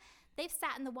job. They've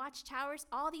sat in the watchtowers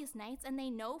all these nights, and they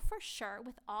know for sure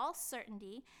with all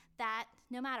certainty that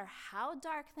no matter how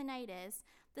dark the night is,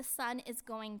 the sun is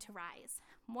going to rise.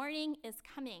 Morning is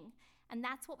coming, and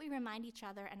that's what we remind each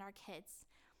other and our kids.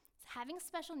 Having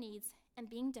special needs and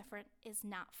being different is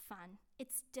not fun.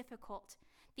 It's difficult.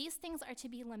 These things are to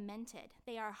be lamented.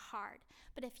 They are hard.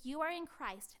 But if you are in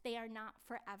Christ, they are not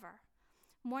forever.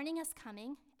 Morning is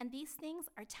coming, and these things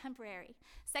are temporary.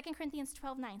 2 Corinthians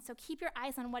 12:9. So keep your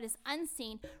eyes on what is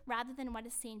unseen rather than what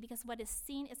is seen, because what is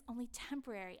seen is only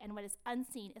temporary, and what is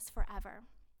unseen is forever.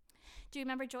 Do you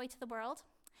remember Joy to the World?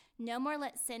 "No more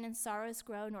let sin and sorrows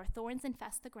grow, nor thorns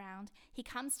infest the ground. He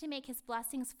comes to make his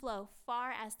blessings flow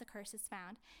far as the curse is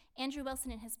found." Andrew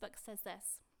Wilson in his book says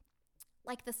this,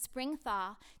 Like the spring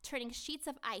thaw, turning sheets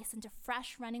of ice into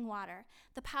fresh running water,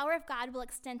 the power of God will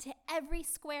extend to every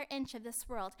square inch of this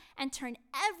world and turn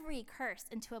every curse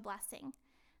into a blessing.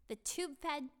 The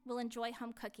tube-fed will enjoy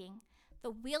home cooking.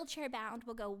 The wheelchair-bound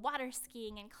will go water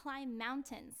skiing and climb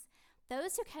mountains.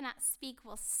 Those who cannot speak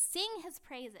will sing his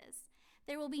praises.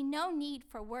 There will be no need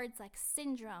for words like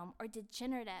syndrome or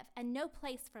degenerative, and no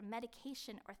place for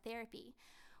medication or therapy.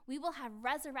 We will have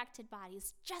resurrected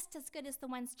bodies just as good as the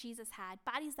ones Jesus had,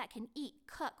 bodies that can eat,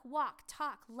 cook, walk,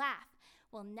 talk, laugh,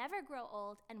 will never grow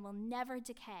old, and will never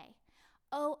decay.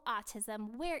 Oh,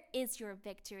 autism, where is your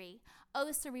victory?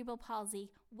 Oh, cerebral palsy,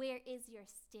 where is your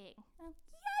sting? Oh,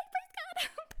 yay,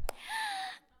 praise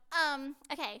God.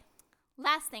 Okay,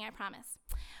 last thing, I promise.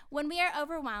 When we are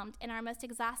overwhelmed in our most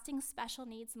exhausting special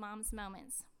needs moms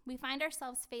moments, we find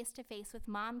ourselves face to face with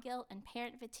mom guilt and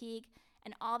parent fatigue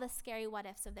and all the scary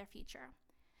what-ifs of their future.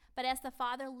 But as the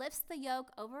Father lifts the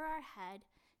yoke over our head,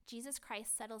 Jesus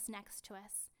Christ settles next to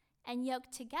us, and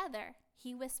yoked together,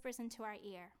 he whispers into our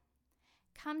ear,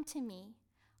 "Come to me,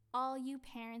 all you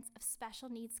parents of special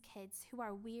needs kids who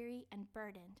are weary and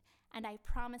burdened, and I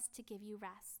promise to give you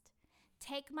rest.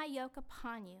 Take my yoke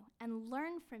upon you and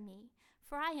learn from me,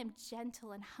 for I am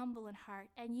gentle and humble in heart,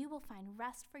 and you will find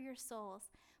rest for your souls.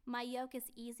 My yoke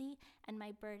is easy and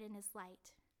my burden is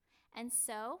light." And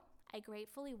so, I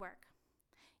gratefully work.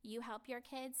 You help your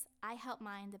kids, I help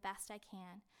mine the best I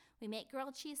can. We make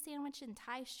grilled cheese sandwich and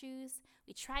tie shoes,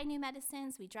 we try new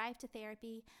medicines, we drive to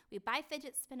therapy, we buy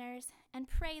fidget spinners, and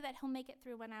pray that he'll make it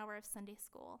through 1 hour of Sunday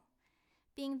school.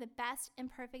 Being the best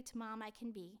imperfect mom I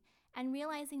can be, and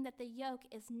realizing that the yoke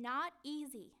is not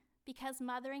easy because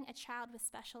mothering a child with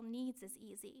special needs is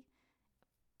easy.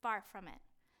 Far from it.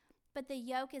 But the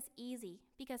yoke is easy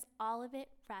because all of it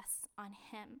rests on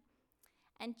him.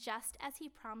 And just as he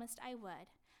promised I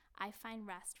would, I find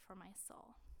rest for my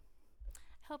soul.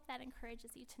 I hope that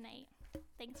encourages you tonight.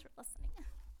 Thanks for listening.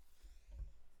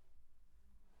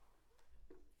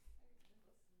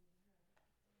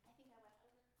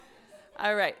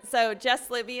 All right, so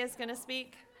Jess Libby is going to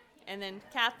speak, and then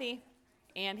Kathy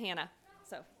and Hannah.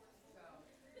 So.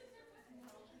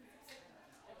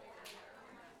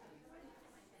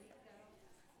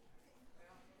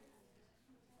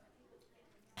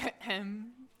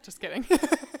 Just kidding.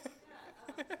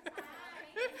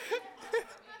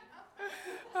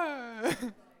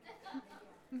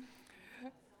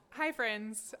 Hi,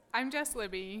 friends. I'm Jess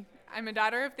Libby. I'm a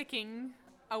daughter of the King,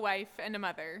 a wife, and a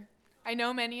mother. I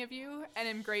know many of you, and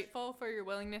am grateful for your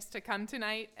willingness to come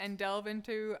tonight and delve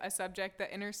into a subject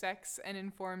that intersects and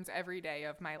informs every day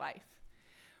of my life.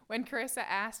 When Carissa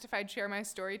asked if I'd share my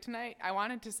story tonight, I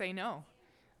wanted to say no.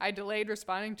 I delayed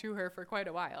responding to her for quite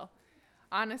a while.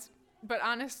 But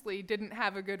honestly, didn't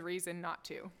have a good reason not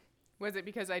to. Was it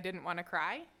because I didn't want to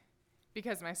cry?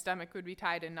 Because my stomach would be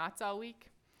tied in knots all week?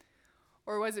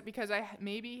 Or was it because I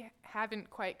maybe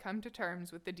haven't quite come to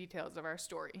terms with the details of our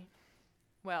story?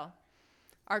 Well,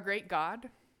 our great God,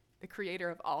 the creator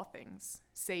of all things,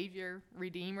 Savior,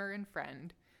 Redeemer, and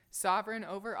friend, sovereign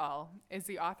over all, is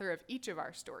the author of each of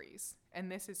our stories,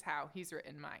 and this is how he's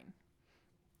written mine.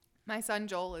 My son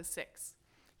Joel is 6.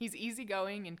 He's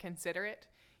easygoing and considerate,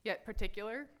 yet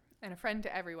particular, and a friend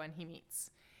to everyone he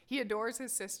meets. He adores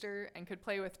his sister and could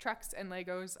play with trucks and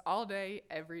Legos all day,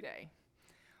 every day.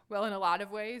 Well, in a lot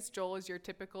of ways, Joel is your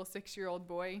typical 6-year-old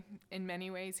boy. In many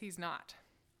ways, he's not.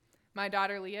 My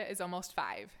daughter Leah is almost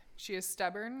 5. She is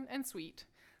stubborn and sweet,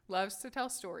 loves to tell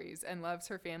stories, and loves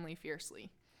her family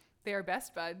fiercely. They are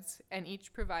best buds, and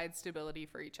each provides stability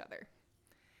for each other.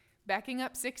 Backing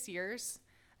up 6 years,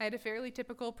 I had a fairly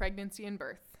typical pregnancy and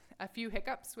birth. A few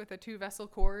hiccups with a 2-vessel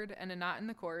cord and a knot in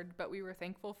the cord, but we were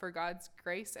thankful for God's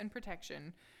grace and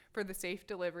protection for the safe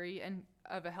delivery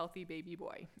of a healthy baby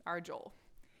boy, our Joel.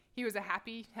 He was a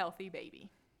happy, healthy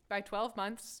baby. By 12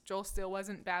 months, Joel still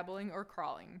wasn't babbling or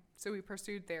crawling, so we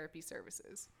pursued therapy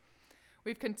services.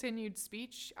 We've continued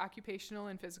speech, occupational,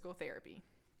 and physical therapy.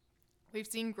 We've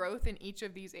seen growth in each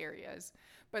of these areas,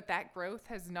 but that growth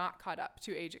has not caught up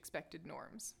to age-expected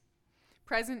norms.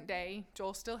 Present day,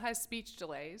 Joel still has speech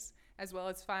delays, as well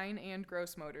as fine and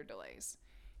gross motor delays.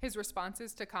 His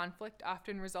responses to conflict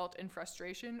often result in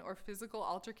frustration or physical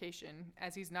altercation,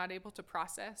 as he's not able to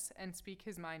process and speak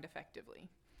his mind effectively.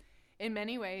 In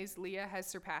many ways, Leah has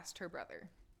surpassed her brother.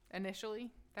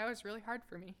 Initially, that was really hard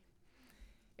for me.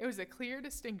 It was a clear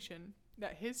distinction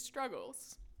that his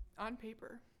struggles, on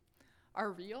paper,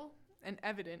 are real and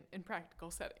evident in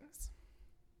practical settings.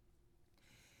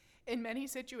 In many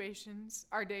situations,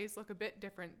 our days look a bit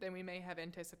different than we may have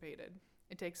anticipated.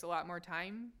 It takes a lot more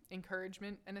time,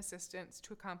 encouragement, and assistance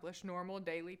to accomplish normal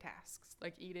daily tasks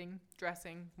like eating,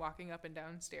 dressing, walking up and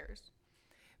down stairs.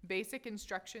 Basic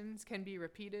instructions can be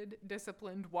repeated,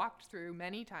 disciplined, walked through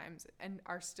many times, and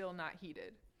are still not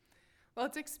heeded. While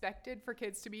it's expected for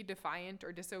kids to be defiant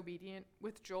or disobedient,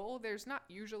 with Joel, there's not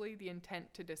usually the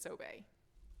intent to disobey.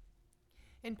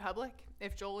 In public,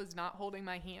 if Joel is not holding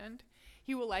my hand,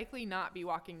 he will likely not be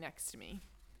walking next to me.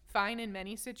 Fine in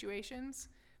many situations,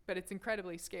 but it's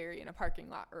incredibly scary in a parking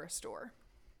lot or a store.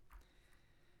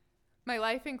 My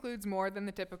life includes more than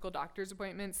the typical doctor's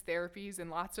appointments, therapies, and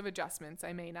lots of adjustments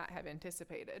I may not have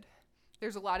anticipated.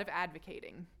 There's a lot of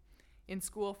advocating. In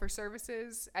school for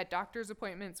services, at doctor's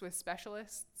appointments with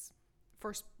specialists,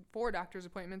 for doctor's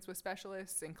appointments with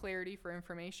specialists and clarity for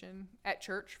information, at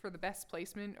church for the best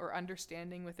placement or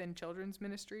understanding within children's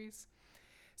ministries.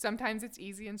 Sometimes it's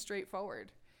easy and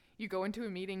straightforward. You go into a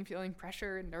meeting feeling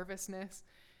pressure and nervousness,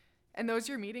 and those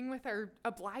you're meeting with are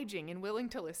obliging and willing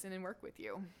to listen and work with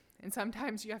you. And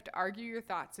sometimes you have to argue your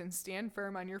thoughts and stand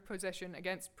firm on your position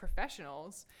against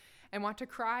professionals and want to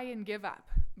cry and give up,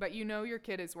 but you know your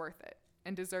kid is worth it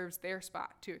and deserves their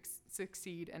spot to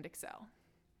succeed and excel.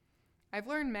 I've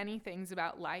learned many things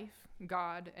about life,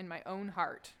 God, and my own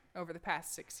heart over the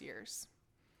past 6 years.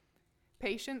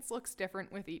 Patience looks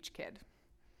different with each kid.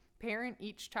 Parent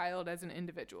each child as an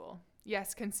individual.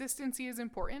 Yes, consistency is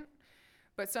important,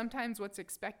 but sometimes what's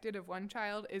expected of one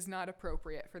child is not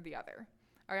appropriate for the other.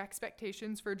 Our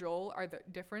expectations for Joel are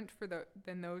different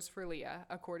than those for Leah,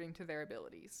 according to their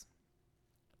abilities.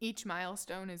 Each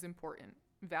milestone is important,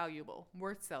 valuable,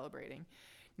 worth celebrating,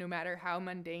 no matter how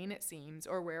mundane it seems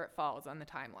or where it falls on the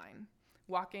timeline.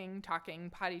 Walking, talking,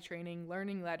 potty training,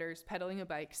 learning letters, pedaling a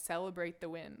bike, celebrate the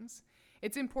wins.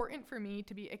 It's important for me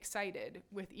to be excited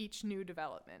with each new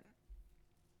development.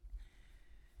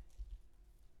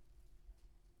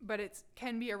 But it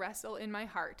can be a wrestle in my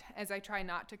heart as I try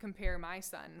not to compare my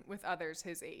son with others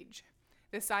his age.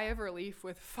 The sigh of relief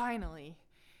with "finally"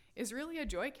 is really a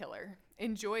joy killer.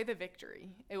 Enjoy the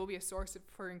victory. It will be a source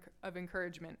of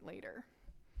encouragement later.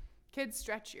 Kids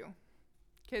stretch you.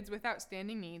 Kids with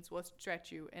outstanding needs will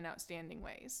stretch you in outstanding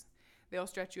ways. They'll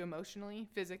stretch you emotionally,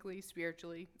 physically,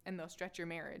 spiritually, and they'll stretch your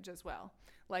marriage as well,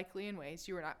 likely in ways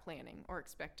you were not planning or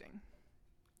expecting.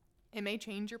 It may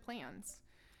change your plans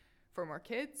for more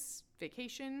kids,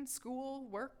 vacation, school,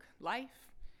 work,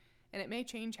 life, and it may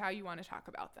change how you want to talk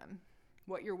about them,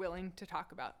 what you're willing to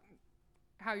talk about,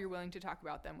 how you're willing to talk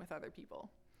about them with other people.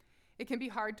 It can be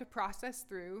hard to process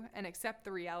through and accept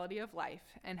the reality of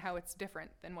life and how it's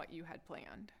different than what you had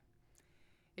planned.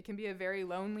 It can be a very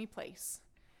lonely place,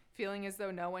 feeling as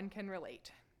though no one can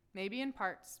relate, maybe in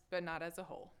parts, but not as a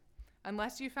whole.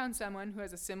 Unless you found someone who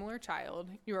has a similar child,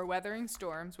 you are weathering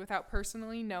storms without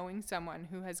personally knowing someone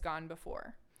who has gone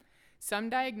before. Some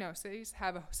diagnoses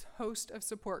have a host of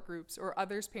support groups or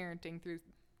others parenting through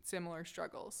similar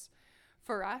struggles.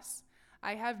 For us,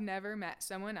 I have never met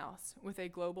someone else with a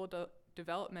global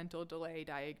developmental delay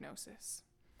diagnosis.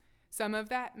 Some of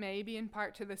that may be in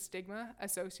part to the stigma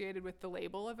associated with the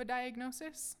label of a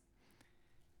diagnosis.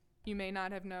 You may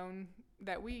not have known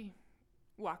that we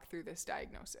walk through this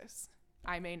diagnosis.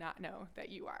 I may not know that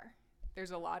you are. There's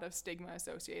a lot of stigma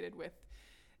associated with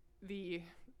the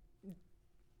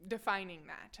defining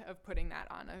that, of putting that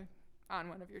on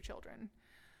one of your children.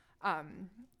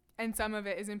 And some of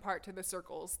it is in part to the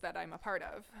circles that I'm a part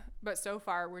of, but so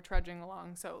far we're trudging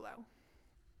along solo.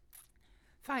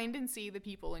 Find and see the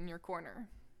people in your corner.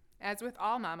 As with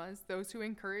all mamas, those who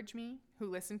encourage me, who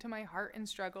listen to my heart and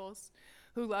struggles,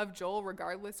 who love Joel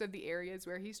regardless of the areas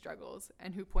where he struggles,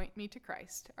 and who point me to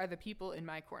Christ, are the people in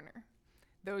my corner.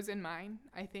 Those in mine,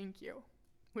 I thank you,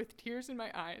 with tears in my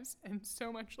eyes and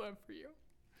so much love for you.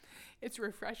 It's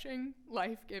refreshing,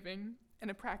 life-giving,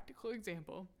 and a practical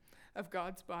example of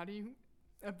God's body,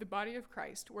 of the body of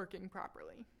Christ working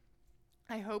properly.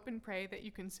 I hope and pray that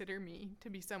you consider me to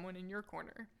be someone in your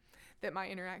corner, that my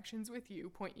interactions with you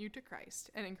point you to Christ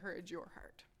and encourage your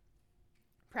heart.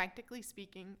 Practically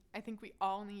speaking, I think we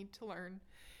all need to learn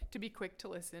to be quick to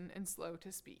listen and slow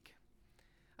to speak.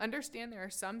 Understand there are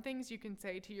some things you can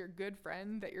say to your good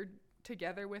friend that you're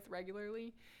together with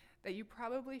regularly that you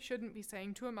probably shouldn't be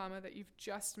saying to a mama that you've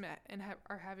just met and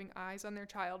are having eyes on their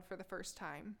child for the first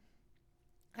time.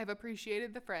 I've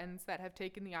appreciated the friends that have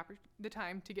taken the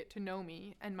time to get to know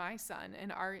me and my son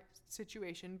and our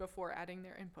situation before adding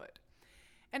their input.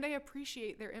 And I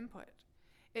appreciate their input.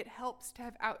 It helps to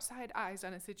have outside eyes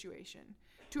on a situation,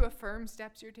 to affirm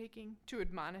steps you're taking, to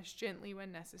admonish gently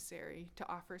when necessary, to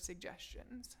offer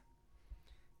suggestions.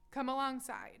 Come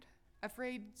alongside, a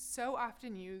phrase so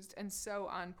often used and so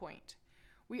on point.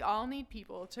 We all need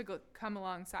people to come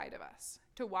alongside of us,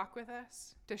 to walk with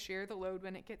us, to share the load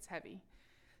when it gets heavy.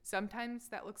 Sometimes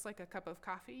that looks like a cup of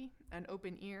coffee, an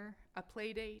open ear, a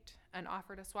play date, an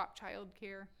offer to swap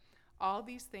childcare. All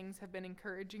these things have been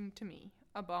encouraging to me,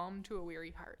 a balm to a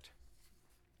weary heart.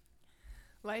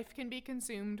 Life can be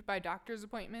consumed by doctor's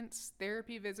appointments,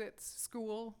 therapy visits,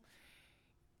 school,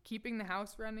 keeping the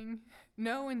house running.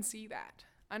 Know and see that.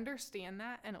 Understand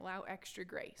that and allow extra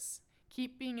grace.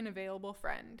 Keep being an available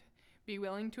friend. Be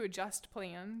willing to adjust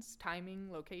plans, timing,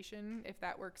 location, if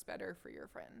that works better for your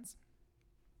friends.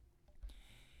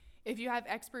 If you have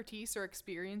expertise or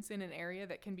experience in an area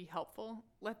that can be helpful,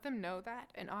 let them know that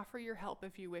and offer your help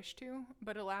if you wish to,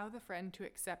 but allow the friend to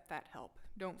accept that help.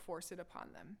 Don't force it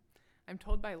upon them. I'm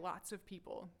told by lots of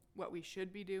people what we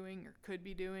should be doing or could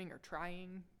be doing or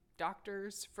trying.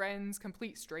 Doctors, friends,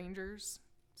 complete strangers,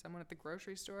 someone at the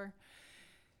grocery store.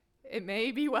 It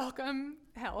may be welcome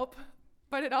help,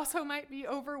 but it also might be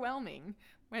overwhelming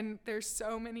when there's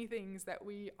so many things that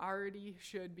we already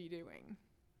should be doing.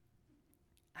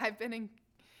 I've been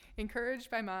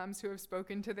encouraged by moms who have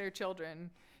spoken to their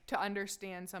children to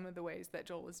understand some of the ways that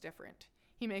Joel is different.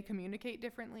 He may communicate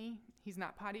differently. He's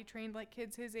not potty trained like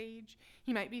kids his age.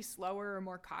 He might be slower or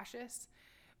more cautious.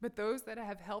 But those that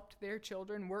have helped their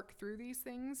children work through these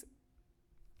things,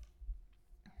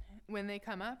 when they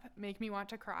come up, make me want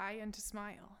to cry and to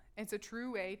smile. It's a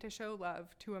true way to show love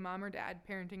to a mom or dad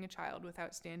parenting a child with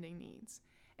outstanding needs.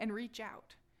 And reach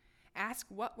out. Ask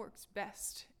what works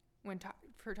best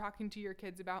for talking to your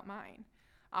kids about mine.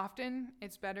 Often,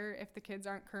 it's better if the kids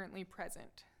aren't currently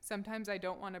present. Sometimes I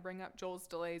don't want to bring up Joel's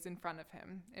delays in front of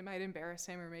him. It might embarrass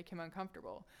him or make him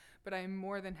uncomfortable, but I am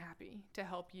more than happy to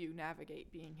help you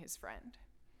navigate being his friend.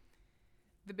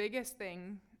 The biggest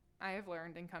thing I have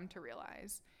learned and come to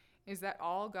realize is that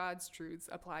all God's truths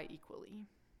apply equally.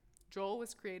 Joel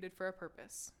was created for a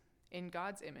purpose, in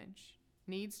God's image,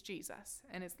 needs Jesus,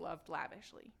 and is loved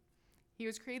lavishly. He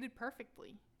was created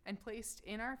perfectly and placed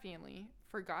in our family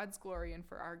for God's glory and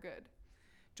for our good.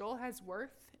 Joel has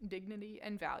worth, dignity,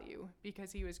 and value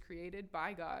because he was created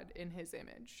by God in his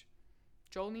image.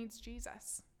 Joel needs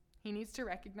Jesus. He needs to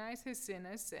recognize his sin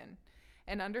as sin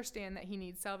and understand that he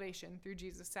needs salvation through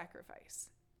Jesus' sacrifice.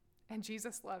 And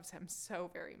Jesus loves him so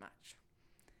very much.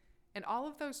 And all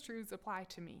of those truths apply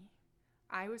to me.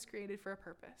 I was created for a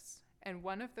purpose, and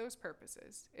one of those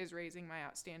purposes is raising my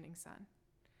outstanding son.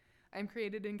 I'm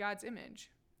created in God's image.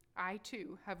 I,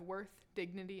 too, have worth,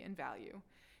 dignity, and value,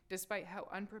 despite how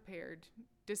unprepared,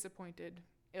 disappointed,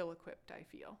 ill-equipped I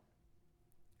feel.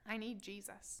 I need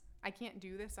Jesus. I can't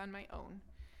do this on my own.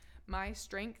 My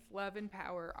strength, love, and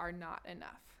power are not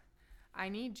enough. I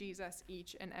need Jesus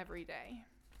each and every day.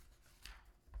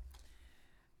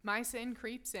 My sin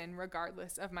creeps in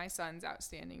regardless of my son's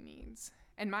outstanding needs,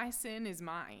 and my sin is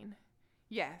mine.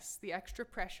 Yes, the extra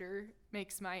pressure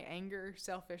makes my anger,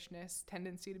 selfishness,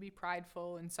 tendency to be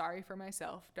prideful, and sorry for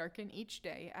myself darken each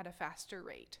day at a faster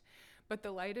rate, but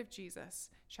the light of Jesus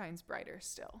shines brighter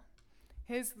still.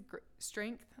 His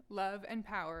strength, love, and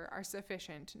power are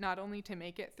sufficient not only to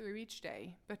make it through each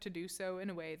day, but to do so in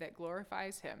a way that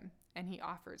glorifies him, and he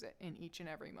offers it in each and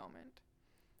every moment.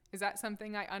 Is that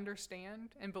something I understand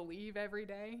and believe every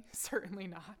day? Certainly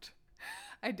not.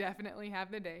 I definitely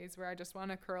have the days where I just want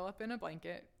to curl up in a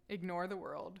blanket, ignore the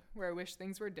world, where I wish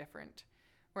things were different,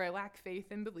 where I lack faith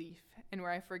and belief, and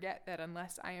where I forget that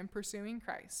unless I am pursuing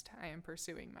Christ, I am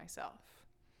pursuing myself.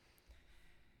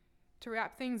 To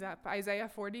wrap things up, Isaiah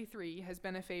 43 has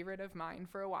been a favorite of mine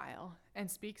for a while and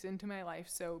speaks into my life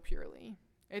so purely.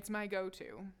 It's my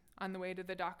go-to on the way to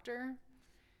the doctor,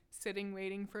 sitting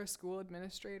waiting for a school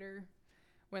administrator,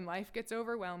 when life gets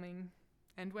overwhelming,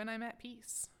 and when I'm at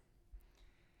peace.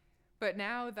 But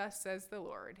now thus says the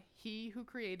Lord, He who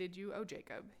created you, O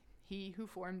Jacob, He who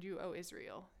formed you, O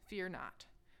Israel, fear not,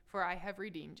 for I have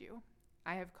redeemed you.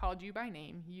 I have called you by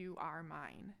name, you are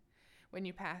mine. When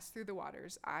you pass through the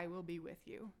waters, I will be with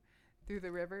you. Through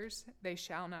the rivers, they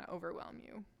shall not overwhelm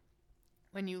you.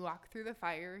 When you walk through the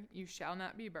fire, you shall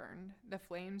not be burned, the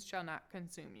flames shall not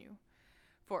consume you.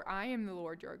 For I am the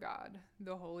Lord your God,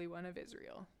 the Holy One of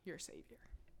Israel, your Savior.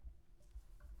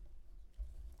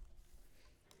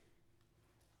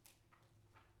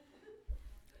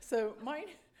 So my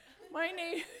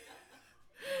name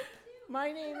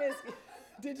is,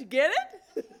 did you get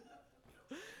it?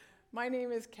 My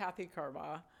name is Kathy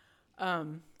Carbaugh,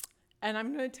 and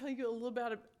I'm going to tell you a little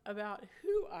bit about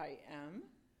who I am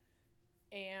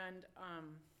and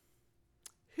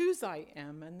whose I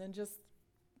am, and then just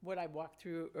what I walked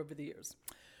through over the years.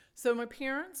 So my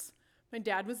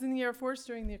dad was in the Air Force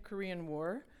during the Korean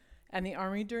War and the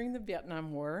Army during the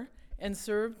Vietnam War, and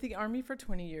served the Army for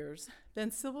 20 years,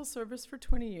 then civil service for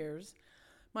 20 years.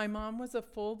 My mom was a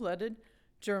full-blooded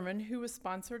German who was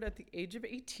sponsored at the age of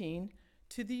 18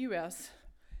 to the U.S.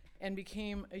 and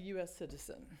became a U.S.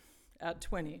 citizen at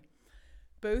 20.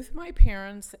 Both my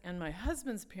parents and my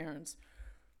husband's parents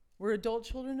were adult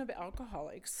children of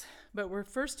alcoholics, but were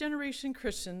first-generation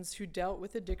Christians who dealt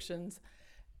with addictions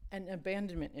and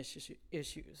abandonment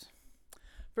issues.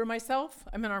 For myself,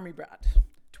 I'm an Army brat.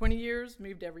 20 years,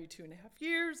 moved every 2.5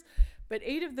 years, but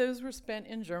 8 of those were spent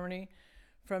in Germany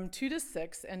from 2 to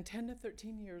 6 and 10 to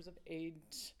 13 years of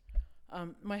age.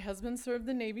 My husband served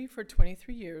the Navy for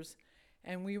 23 years,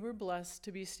 and we were blessed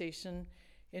to be stationed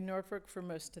in Norfolk for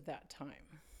most of that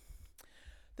time.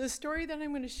 The story that I'm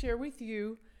going to share with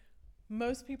you,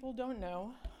 most people don't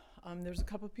know. There's a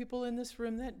couple people in this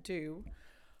room that do,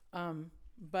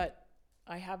 but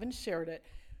I haven't shared it.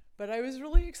 But I was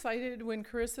really excited when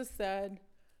Carissa said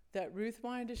that Ruth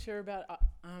wanted to share about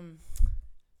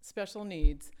special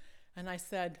needs. And I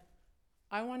said,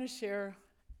 I want to share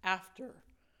after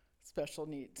special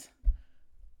needs.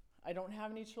 I don't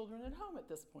have any children at home at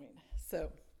this point.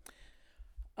 So,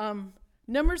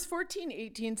 Numbers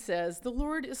 14:18 says, "The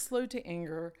Lord is slow to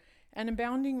anger and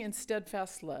abounding in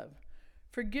steadfast love,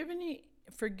 forgiving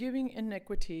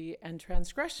iniquity and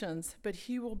transgressions, but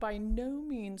he will by no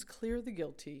means clear the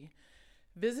guilty,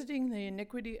 visiting the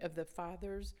iniquity of the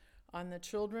fathers on the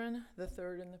children, the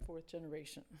third and the fourth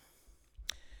generation."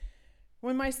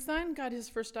 When my son got his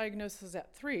first diagnosis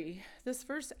at 3, this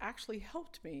verse actually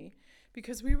helped me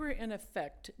because we were in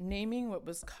effect naming what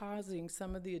was causing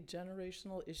some of the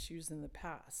generational issues in the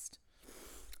past.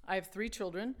 I have 3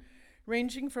 children,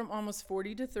 ranging from almost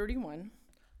 40 to 31,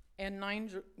 and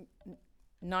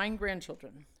 9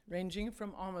 grandchildren, ranging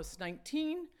from almost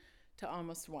 19 to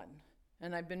almost 1.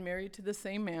 And I've been married to the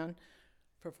same man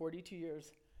for 42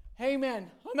 years. Hey man,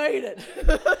 I made it.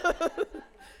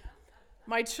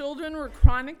 My children were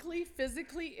chronically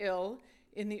physically ill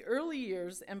in the early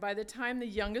years, and by the time the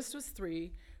youngest was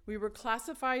 3, we were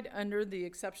classified under the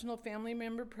Exceptional Family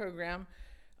Member Program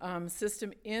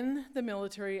system in the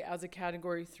military as a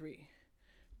Category 3.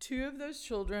 2 of those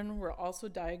children were also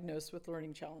diagnosed with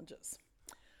learning challenges.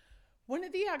 One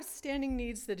of the outstanding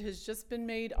needs that has just been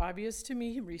made obvious to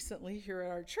me recently here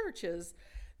at our church is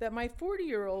that my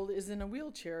 40-year-old is in a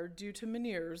wheelchair due to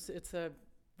Meniere's. It's a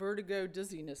vertigo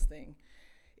dizziness thing.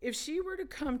 If she were to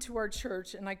come to our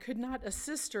church and I could not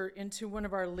assist her into one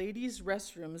of our ladies'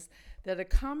 restrooms that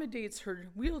accommodates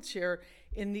her wheelchair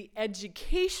in the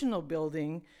educational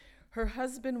building, her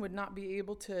husband would not be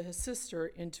able to assist her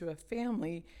into a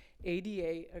family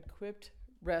ADA-equipped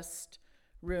rest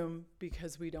room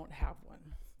because we don't have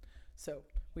one. So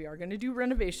we are going to do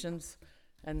renovations,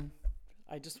 and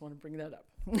I just want to bring that up.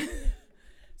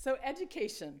 So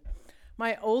education.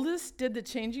 My oldest did the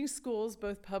changing schools,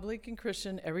 both public and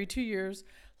Christian, every 2 years,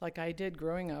 like I did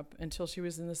growing up until she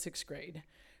was in the 6th grade,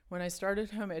 when I started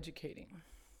home educating.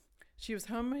 She was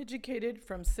home educated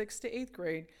from 6th to 8th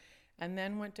grade, and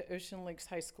then went to Ocean Lakes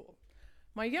High School.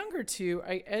 My younger 2,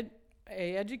 I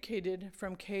educated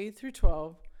from K through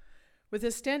 12, with a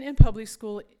stint in public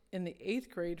school in the 8th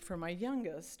grade for my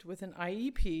youngest, with an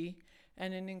IEP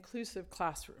and an inclusive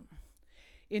classroom.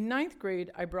 In 9th grade,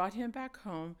 I brought him back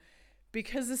home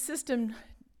because the system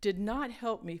did not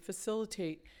help me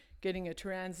facilitate getting a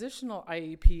transitional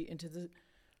IEP into the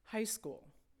high school.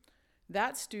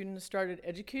 That student started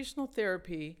educational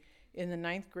therapy in the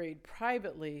 9th grade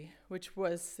privately, which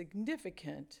was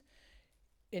significant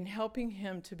in helping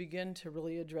him to begin to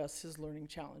really address his learning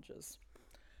challenges.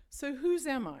 So whose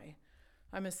am I?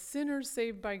 I'm a sinner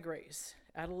saved by grace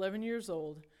at 11 years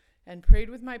old and prayed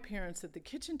with my parents at the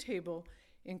kitchen table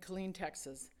in Killeen,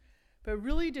 Texas, but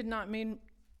really did not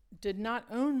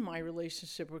own my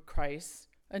relationship with Christ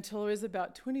until I was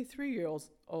about 23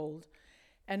 years old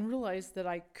and realized that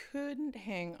I couldn't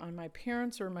hang on my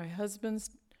parents or my husband's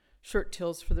shirt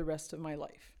tails for the rest of my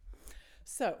life.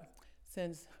 So,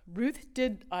 since Ruth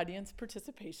did audience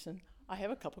participation, I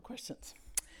have a couple questions.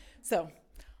 So,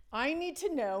 I need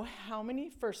to know how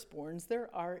many firstborns there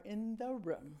are in the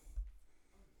room.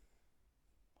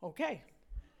 Okay.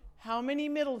 How many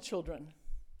middle children?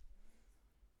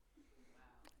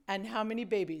 And how many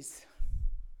babies?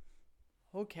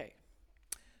 Okay.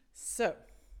 So,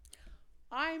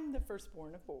 I'm the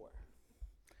firstborn of 4,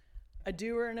 a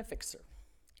doer and a fixer.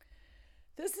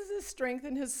 This is a strength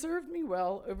and has served me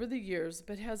well over the years,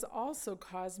 but has also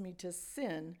caused me to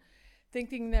sin,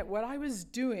 thinking that what I was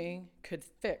doing could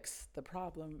fix the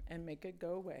problem and make it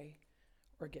go away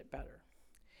or get better.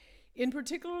 In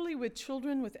particularly with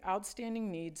children with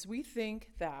outstanding needs, we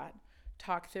think that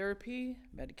talk therapy,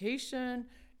 medication,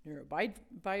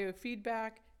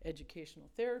 neurobiofeedback, educational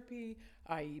therapy,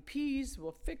 IEPs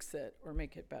will fix it or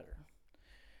make it better.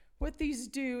 What these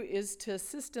do is to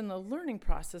assist in the learning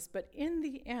process, but in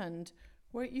the end,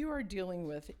 what you are dealing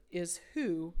with is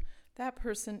who that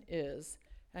person is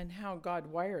and how God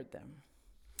wired them.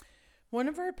 One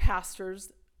of our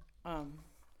pastors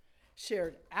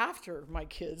shared after my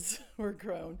kids were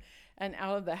grown and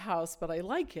out of the house, but I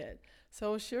like it,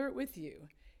 so I'll share it with you.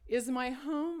 Is my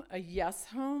home a yes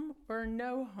home or a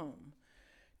no home?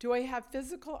 Do I have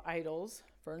physical idols,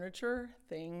 furniture,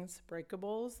 things,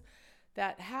 breakables,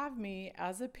 that have me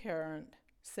as a parent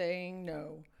saying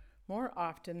no more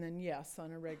often than yes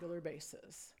on a regular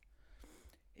basis?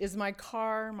 Is my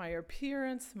car, my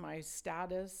appearance, my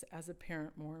status as a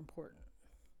parent more important?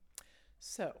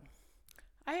 So,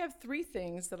 I have 3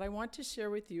 things that I want to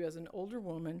share with you as an older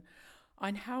woman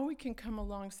on how we can come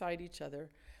alongside each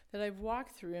other that I've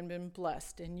walked through and been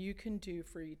blessed and you can do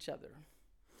for each other.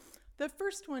 The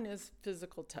first one is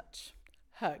physical touch,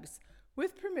 hugs,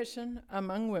 with permission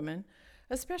among women,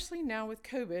 especially now with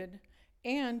COVID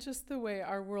and just the way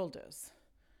our world is.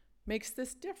 Makes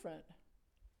this different,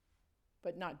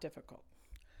 but not difficult.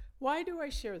 Why do I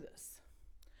share this?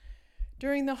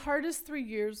 During the hardest 3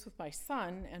 years with my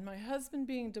son and my husband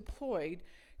being deployed,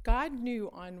 God knew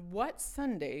on what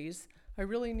Sundays I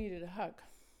really needed a hug.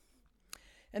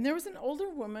 And there was an older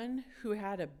woman who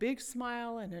had a big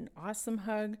smile and an awesome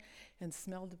hug and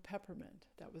smelled of peppermint.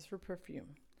 That was her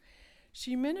perfume.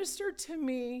 She ministered to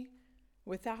me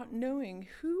without knowing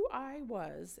who I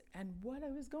was and what I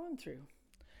was going through.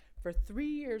 For 3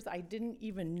 years, I didn't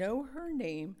even know her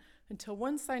name until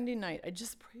one Sunday night. I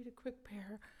just prayed a quick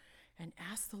prayer and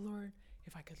asked the Lord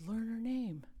if I could learn her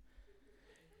name.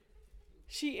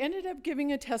 She ended up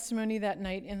giving a testimony that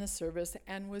night in the service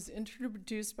and was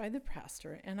introduced by the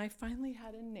pastor, and I finally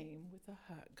had a name with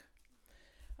a hug.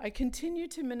 I continue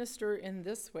to minister in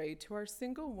this way to our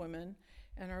single women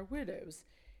and our widows,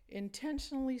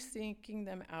 intentionally seeking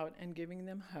them out and giving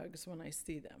them hugs when I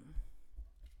see them.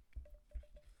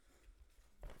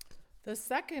 The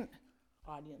second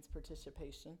audience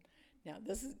participation, now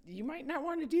this is, you might not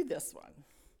want to do this one.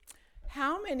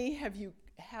 How many have you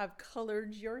have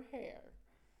colored your hair?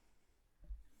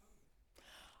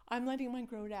 I'm letting mine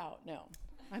grow out. No,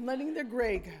 I'm letting the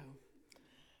gray go.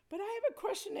 But I have a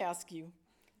question to ask you.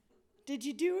 Did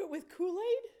you do it with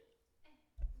Kool-Aid?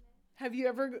 Have you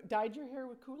ever dyed your hair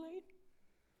with Kool-Aid?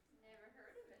 Never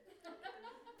heard of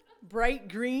it. Bright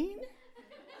green?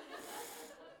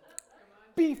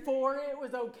 Before it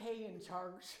was okay in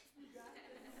church.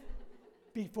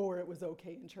 Before it was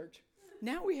okay in church.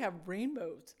 Now we have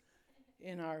rainbows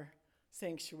in our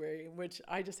sanctuary, which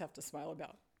I just have to smile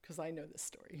about because I know this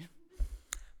story.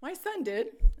 My son did,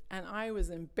 and I was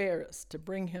embarrassed to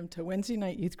bring him to Wednesday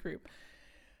night youth group.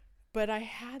 But I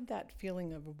had that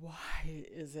feeling of, why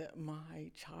is it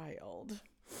my child?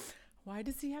 Why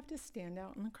does he have to stand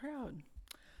out in the crowd?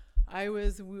 I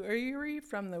was weary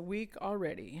from the week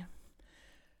already,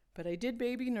 but I did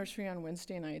baby nursery on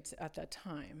Wednesday nights at that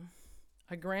time.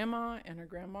 A grandma and her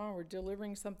grandma were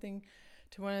delivering something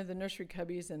to one of the nursery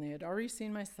cubbies, and they had already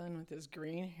seen my son with his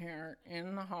green hair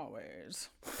in the hallways.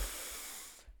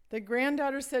 The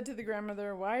granddaughter said to the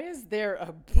grandmother, "Why is there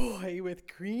a boy with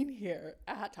green hair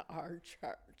at our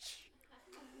church?"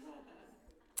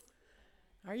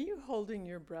 Are you holding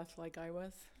your breath like I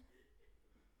was?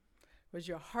 Was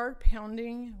your heart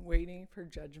pounding, waiting for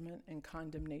judgment and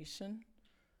condemnation?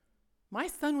 My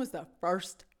son was the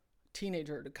first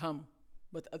teenager to come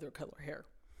with other color hair.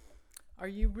 Are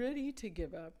you ready to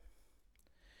give up?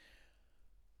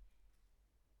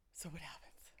 So what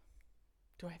happens?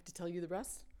 Do I have to tell you the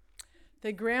rest?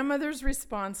 The grandmother's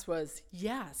response was,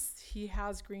 yes, he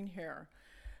has green hair,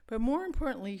 but more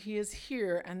importantly, he is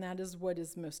here, and that is what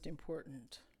is most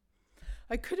important.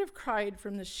 I could have cried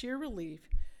from the sheer relief,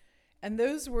 and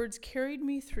those words carried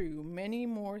me through many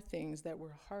more things that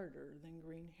were harder than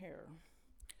green hair.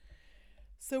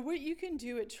 So what you can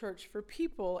do at church for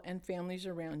people and families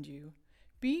around you,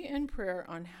 be in prayer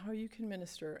on how you can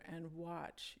minister and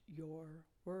watch your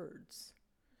words.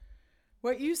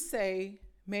 What you say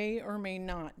may or may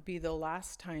not be the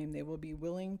last time they will be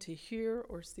willing to hear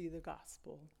or see the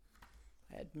gospel.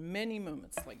 I had many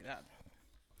moments like that.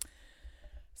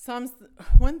 Psalms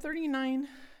 139,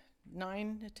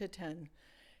 9-10.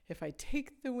 If I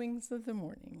take the wings of the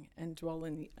morning and dwell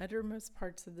in the uttermost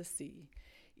parts of the sea,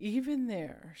 even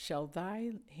there shall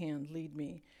thy hand lead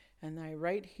me, and thy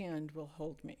right hand will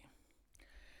hold me.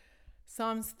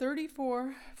 Psalms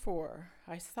 34:4.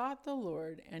 I sought the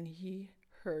Lord, and he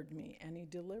heard me, and he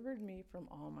delivered me from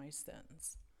all my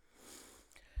sins.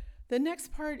 The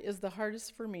next part is the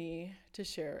hardest for me to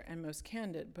share and most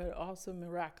candid, but also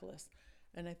miraculous.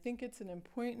 And I think it's an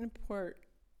important part.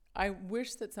 I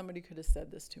wish that somebody could have said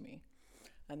this to me.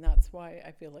 And that's why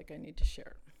I feel like I need to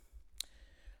share it.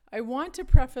 I want to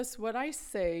preface what I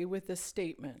say with a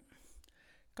statement.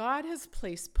 God has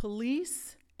placed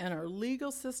police and our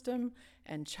legal system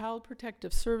and child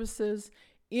protective services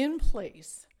in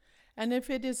place. And if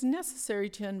it is necessary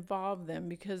to involve them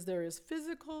because there is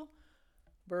physical,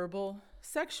 verbal,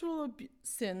 sexual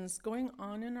sins going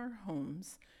on in our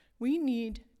homes, we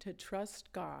need to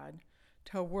trust God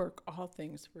to work all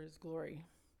things for his glory.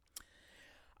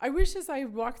 I wish as I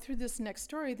walk through this next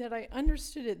story that I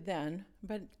understood it then,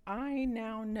 but I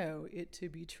now know it to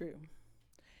be true.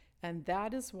 And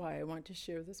that is why I want to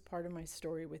share this part of my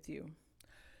story with you.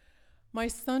 My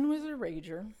son was a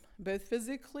rager, both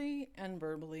physically and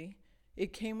verbally.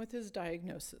 It came with his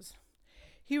diagnosis.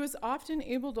 He was often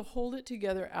able to hold it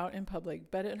together out in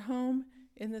public, but at home,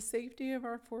 in the safety of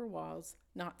our four walls,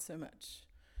 not so much.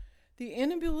 The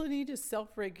inability to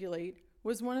self-regulate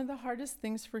was one of the hardest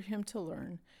things for him to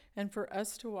learn and for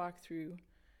us to walk through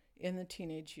in the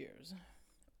teenage years.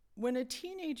 When a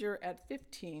teenager at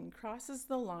 15 crosses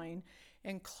the line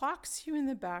and clocks you in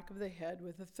the back of the head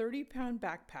with a 30-pound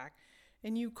backpack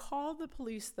and you call the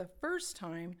police the first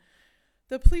time,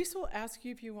 the police will ask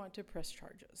you if you want to press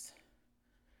charges.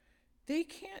 They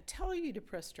can't tell you to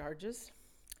press charges.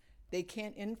 They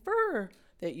can't infer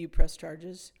that you press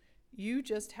charges. They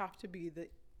just have to be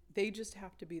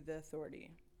the authority.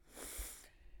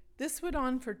 This went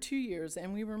on for 2 years,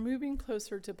 and we were moving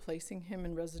closer to placing him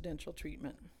in residential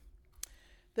treatment.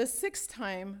 The 6th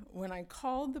time, when I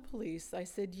called the police, I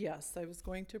said yes, I was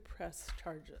going to press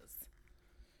charges.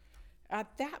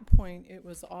 At that point, it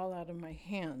was all out of my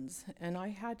hands, and I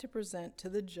had to present to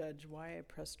the judge why I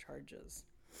pressed charges.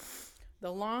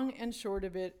 The long and short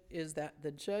of it is that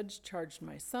the judge charged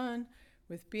my son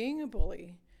with being a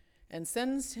bully and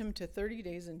sentenced him to 30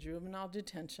 days in juvenile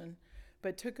detention,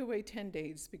 but took away 10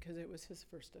 days because it was his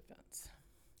first offense.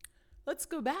 Let's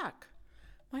go back.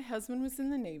 My husband was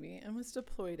in the Navy and was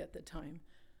deployed at the time.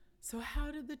 So how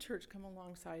did the church come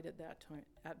alongside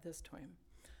at this time?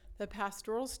 The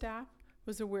pastoral staff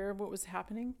was aware of what was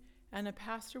happening, and a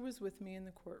pastor was with me in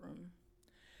the courtroom.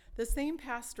 The same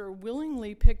pastor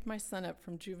willingly picked my son up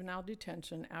from juvenile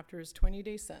detention after his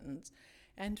 20-day sentence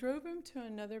and drove him to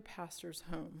another pastor's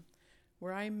home,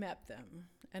 where I met them,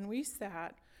 and we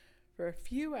sat for a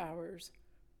few hours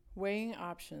weighing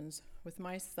options with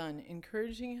my son,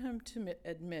 encouraging him to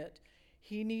admit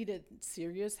he needed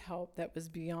serious help that was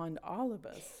beyond all of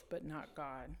us, but not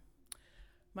God.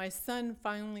 My son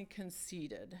finally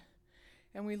conceded,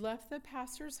 and we left the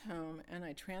pastor's home, and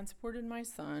I transported my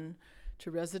son to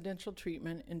residential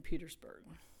treatment in Petersburg.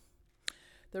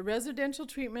 The residential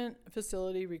treatment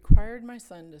facility required my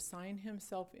son to sign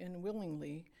himself in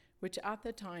willingly, which at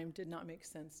the time did not make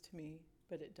sense to me,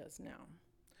 but it does now.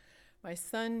 My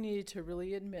son needed to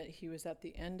really admit he was at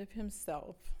the end of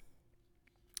himself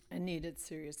and needed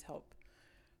serious help.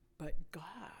 But God.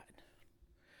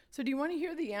 So do you want to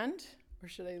hear the end, or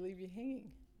should I leave you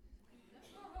hanging?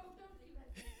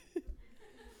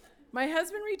 My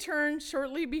husband returned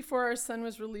shortly before our son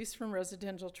was released from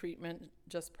residential treatment,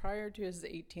 just prior to his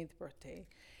 18th birthday,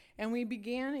 and we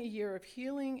began a year of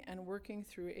healing and working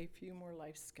through a few more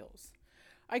life skills.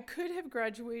 I could have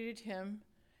graduated him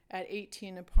at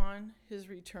 18 upon his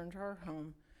return to our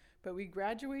home, but we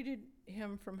graduated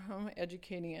him from home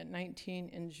educating at 19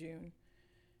 in June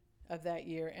of that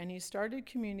year, and he started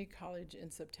community college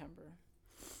in September.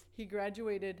 He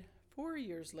graduated 4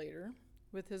 years later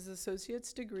with his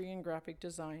associate's degree in graphic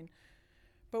design,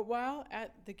 but while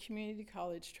at the community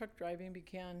college, truck driving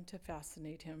began to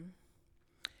fascinate him.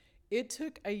 It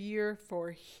took a year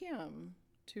for him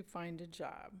to find a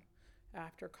job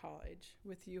after college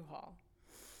with U-Haul,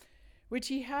 which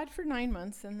he had for 9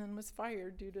 months and then was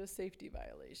fired due to a safety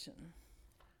violation.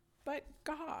 But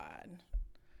God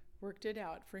worked it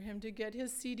out for him to get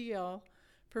his CDL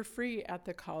for free at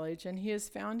the college, and he has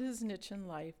found his niche in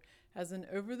life as an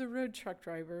over-the-road truck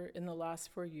driver in the last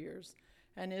 4 years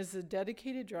and is a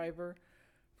dedicated driver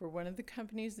for one of the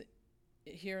companies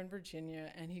here in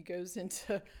Virginia, and he goes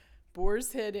into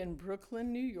Boar's Head in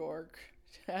Brooklyn, New York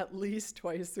at least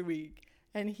twice a week,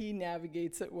 and he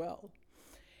navigates it well.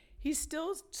 He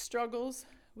still struggles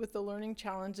with the learning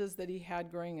challenges that he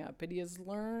had growing up, but he has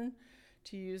learned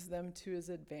to use them to his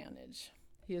advantage.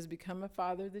 He has become a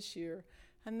father this year,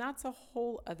 and that's a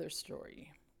whole other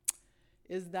story.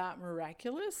 Is that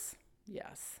miraculous?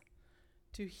 Yes.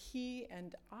 Do he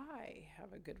and I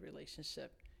have a good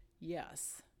relationship?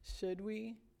 Yes. Should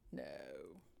we?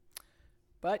 No.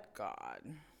 but God.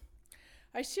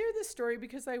 I share this story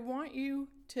because I want you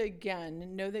to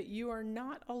again know that you are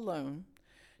not alone,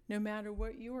 no matter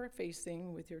what you are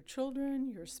facing with your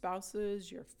children, your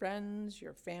spouses, your friends,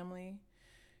 your family.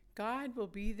 God will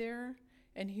be there,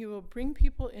 and he will bring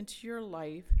people into your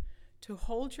life to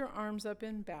hold your arms up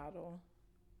in battle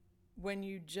when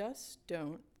you just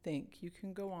don't think you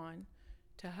can go on,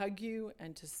 to hug you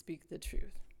and to speak the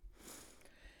truth.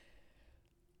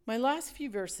 My last few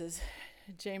verses,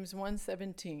 James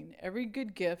 1:17, every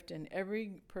good gift and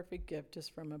every perfect gift is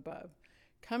from above,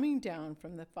 coming down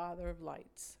from the Father of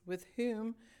lights, with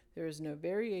whom there is no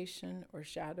variation or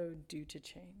shadow due to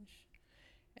change.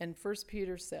 And 1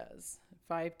 Peter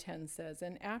 5:10 says,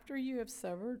 and after you have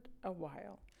suffered a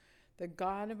while, the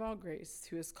God of all grace,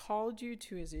 who has called you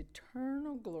to his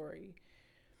eternal glory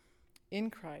in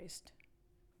Christ,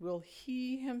 will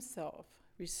he himself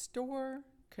restore,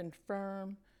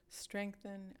 confirm,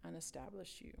 strengthen, and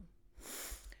establish you.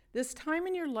 This time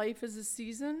in your life is a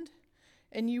season,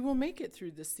 and you will make it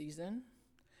through this season,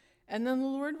 and then the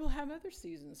Lord will have other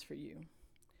seasons for you.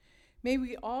 May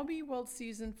we all be well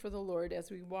seasoned for the Lord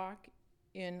as we walk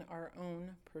in our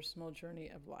own personal journey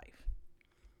of life.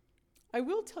 I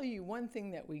will tell you one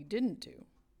thing that we didn't do,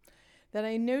 that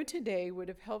I know today would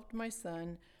have helped my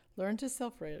son learn to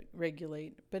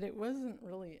self-regulate, but it wasn't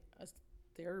really a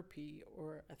therapy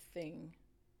or a thing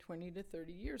 20 to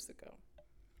 30 years ago.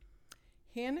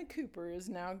 Hannah Cooper is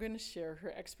now going to share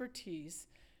her expertise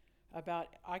about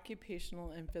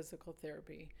occupational and physical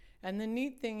therapy. And the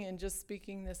neat thing in just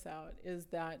speaking this out is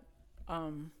that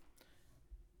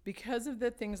because of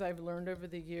the things I've learned over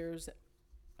the years,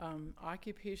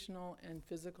 occupational and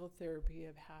physical therapy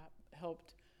have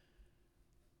helped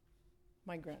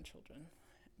my grandchildren,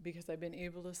 because I've been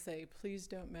able to say, please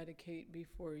don't medicate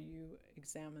before you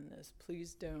examine this.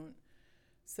 Please don't.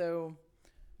 So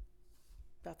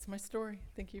that's my story.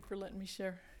 Thank you for letting me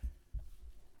share.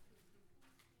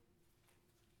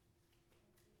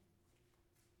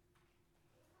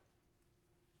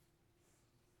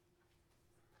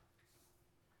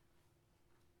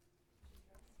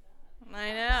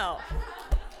 I know.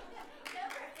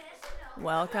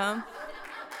 Welcome.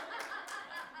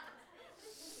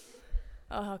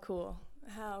 Oh, how cool.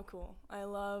 How cool. I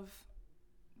love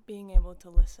being able to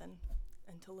listen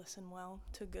and to listen well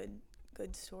to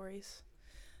good stories.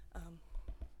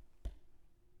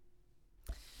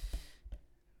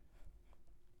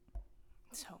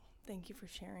 So, thank you for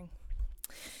sharing.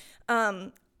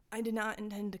 I did not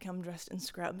intend to come dressed in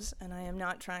scrubs, and I am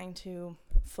not trying to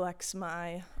flex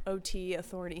my OT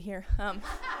authority here. By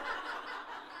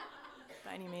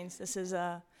any means, this is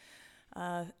hot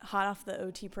off the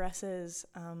OT presses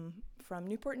from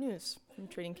Newport News, from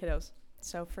Treating Kiddos.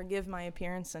 So forgive my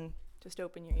appearance and just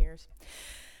open your ears.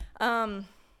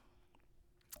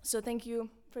 So thank you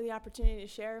for the opportunity to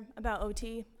share about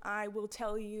OT. I will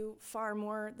tell you far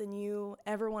more than you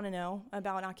ever want to know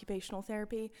about occupational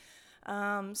therapy.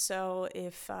 So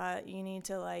if you need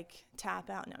to tap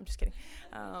out, no, I'm just kidding,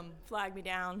 flag me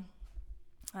down,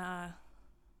 I'd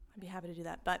be happy to do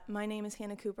that. But my name is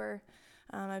Hannah Cooper.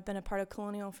 I've been a part of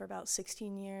Colonial for about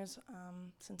 16 years,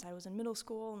 since I was in middle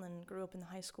school, and then grew up in the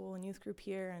high school and youth group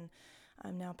here, and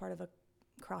I'm now part of a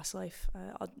Cross Life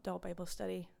adult Bible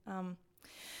study.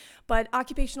 But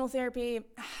occupational therapy,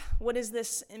 what is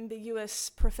this ambiguous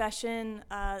profession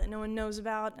that no one knows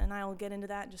about? And I will get into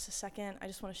that in just a second. I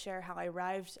just want to share how I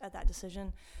arrived at that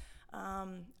decision.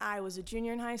 I was a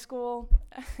junior in high school,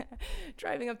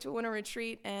 driving up to a winter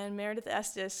retreat, and Meredith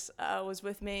Estes was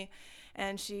with me,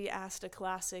 and she asked a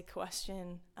classic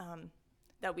question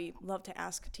that we love to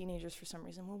ask teenagers for some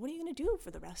reason. Well, what are you going to do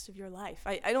for the rest of your life?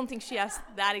 I don't think she asked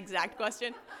that exact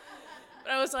question.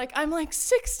 But I was like, I'm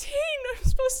 16. I'm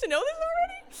supposed to know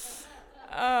this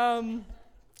already?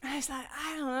 I thought,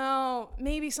 I don't know,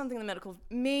 maybe something in the medical,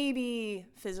 maybe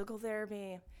physical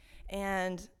therapy.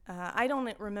 And I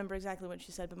don't remember exactly what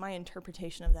she said, but my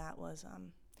interpretation of that was,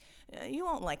 you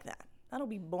won't like that. That'll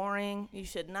be boring. You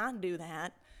should not do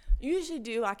that. You should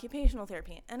do occupational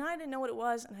therapy. And I didn't know what it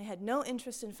was, and I had no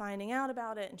interest in finding out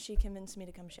about it, and she convinced me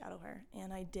to come shadow her,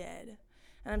 and I did.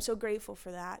 And I'm so grateful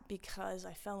for that because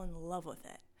I fell in love with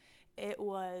it. It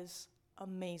was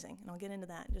amazing, and I'll get into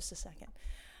that in just a second.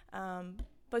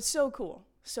 But so cool,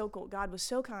 so cool. God was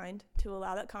so kind to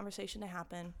allow that conversation to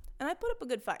happen, and I put up a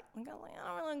good fight. I don't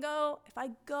really go. If I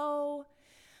go,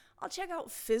 I'll check out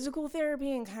physical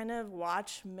therapy and kind of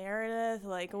watch Meredith,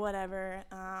 whatever.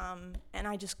 And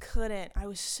I just couldn't. I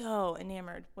was so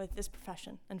enamored with this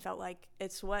profession and felt like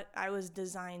it's what I was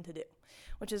designed to do,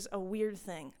 which is a weird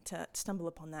thing to stumble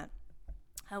upon that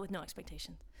with no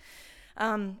expectations.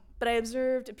 But I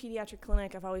observed a pediatric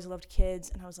clinic. I've always loved kids,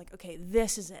 and I was like, okay,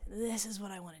 this is it. This is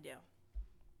what I want to do.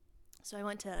 So I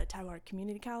went to Tidewater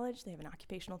Community College. They have an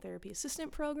occupational therapy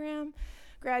assistant program,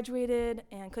 graduated,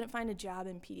 and couldn't find a job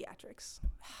in pediatrics.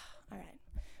 All right.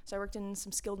 So I worked in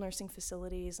some skilled nursing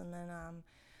facilities, and then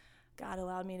God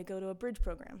allowed me to go to a bridge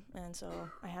program. And so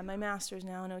I have my master's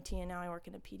now in OT, and now I work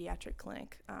in a pediatric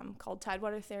clinic called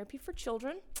Tidewater Therapy for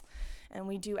Children. And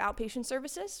we do outpatient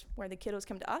services where the kiddos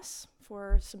come to us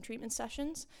for some treatment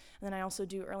sessions. And then I also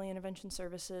do early intervention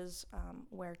services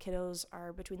where kiddos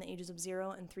are between the ages of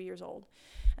 0 and 3 years old.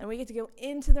 And we get to go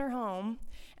into their home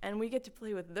and we get to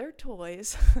play with their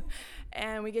toys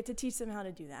and we get to teach them how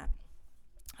to do that,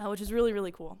 which is really,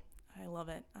 really cool. I love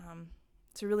it.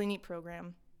 It's a really neat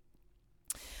program.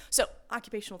 So,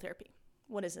 occupational therapy.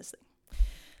 What is this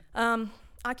thing?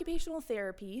 Occupational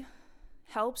therapy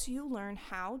helps you learn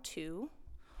how to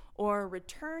or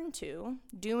return to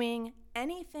doing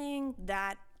anything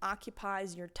that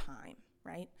occupies your time,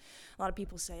 right? A lot of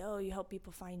people say, oh, you help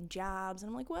people find jobs. And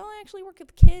I'm like, well, I actually work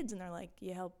with kids. And they're like,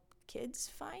 you help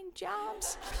kids find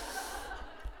jobs?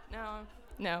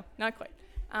 No, not quite.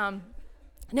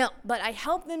 No, but I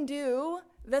help them do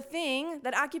the thing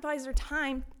that occupies their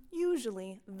time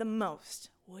usually the most,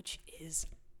 which is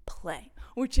play,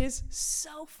 which is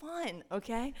so fun,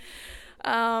 okay?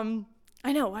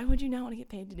 I know, why would you not want to get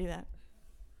paid to do that?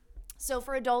 So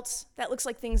for adults, that looks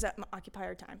like things that occupy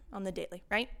our time on the daily,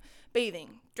 right?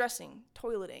 Bathing, dressing,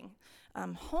 toileting,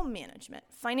 home management,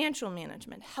 financial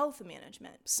management, health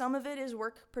management. Some of it is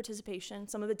work participation.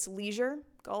 Some of it's leisure,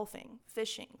 golfing,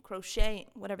 fishing, crocheting,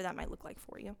 whatever that might look like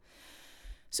for you.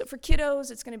 So for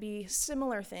kiddos, it's going to be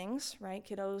similar things, right?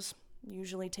 Kiddos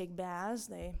usually take baths.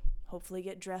 They hopefully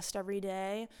get dressed every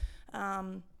day.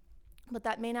 But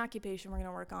that main occupation we're going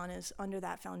to work on is under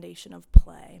that foundation of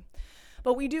play.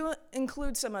 But we do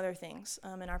include some other things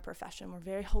in our profession. We're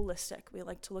very holistic. We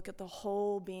like to look at the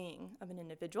whole being of an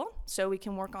individual. So we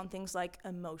can work on things like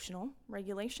emotional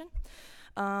regulation,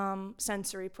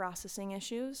 sensory processing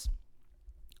issues,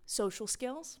 social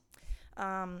skills,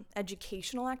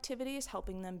 educational activities,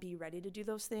 helping them be ready to do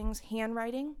those things,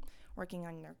 handwriting, working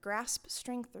on their grasp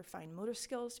strength, their fine motor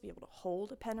skills to be able to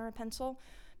hold a pen or a pencil,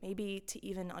 maybe to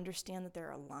even understand that there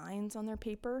are lines on their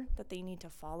paper that they need to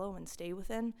follow and stay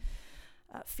within.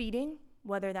 Feeding,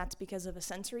 whether that's because of a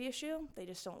sensory issue, they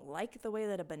just don't like the way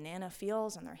that a banana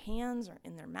feels on their hands or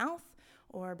in their mouth,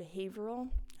 or behavioral,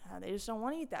 they just don't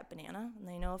want to eat that banana, and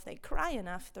they know if they cry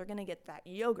enough, they're going to get that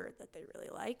yogurt that they really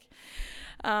like.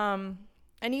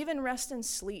 And even rest and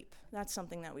sleep, that's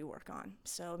something that we work on.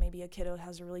 So maybe a kiddo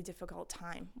has a really difficult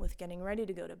time with getting ready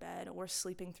to go to bed or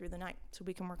sleeping through the night, so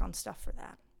we can work on stuff for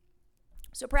that.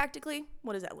 So practically,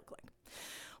 what does that look like?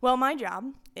 Well, my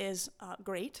job is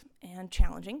great and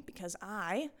challenging because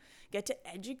I get to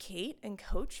educate and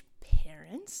coach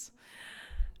parents,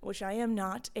 which I am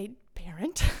not a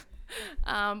parent,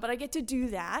 but I get to do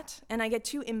that, and I get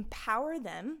to empower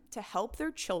them to help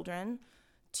their children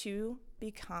to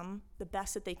become the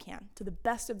best that they can, to the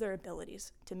best of their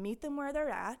abilities, to meet them where they're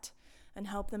at and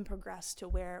help them progress to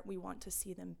where we want to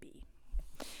see them be.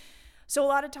 So a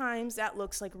lot of times that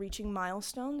looks like reaching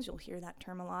milestones. You'll hear that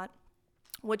term a lot,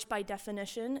 which by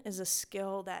definition is a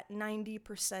skill that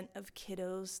 90% of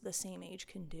kiddos the same age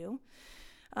can do.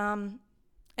 And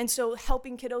so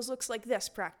helping kiddos looks like this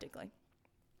practically.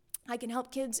 I can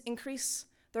help kids increase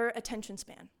their attention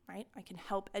span, right? I can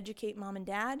help educate mom and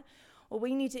dad. Well,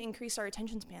 we need to increase our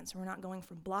attention span so we're not going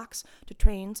from blocks to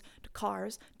trains to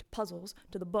cars to puzzles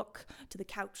to the book to the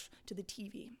couch to the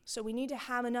TV. So we need to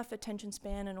have enough attention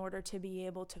span in order to be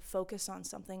able to focus on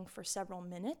something for several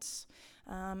minutes.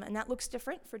 And that looks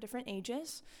different for different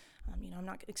ages. I'm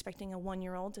not expecting a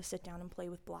 1-year-old to sit down and play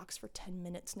with blocks for 10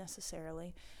 minutes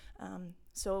necessarily.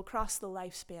 So across the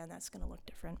lifespan, that's going to look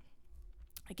different.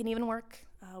 I can even work,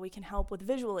 we can help with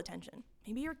visual attention.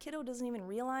 Maybe your kiddo doesn't even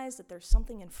realize that there's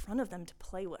something in front of them to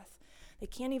play with. They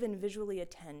can't even visually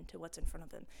attend to what's in front of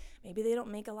them. Maybe they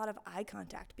don't make a lot of eye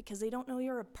contact because they don't know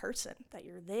you're a person, that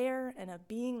you're there and a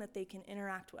being that they can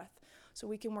interact with. So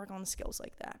we can work on skills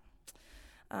like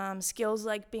that. Skills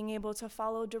like being able to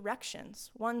follow directions,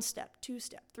 1-step,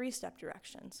 2-step, 3-step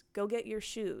directions. Go get your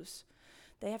shoes.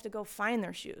 They have to go find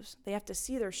their shoes. They have to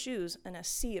see their shoes in a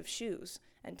sea of shoes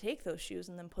and take those shoes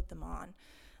and then put them on.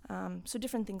 So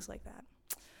different things like that.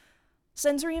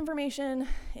 Sensory information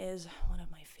is one of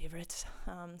my favorites,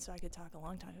 so I could talk a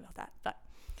long time about that.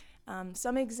 But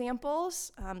some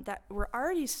examples that were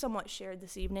already somewhat shared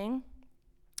this evening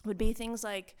would be things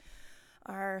like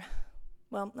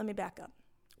let me back up.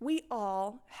 We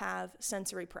all have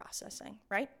sensory processing,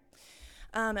 right?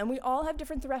 And we all have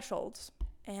different thresholds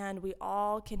and we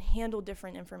all can handle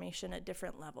different information at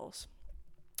different levels.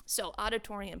 So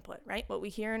auditory input, right? What we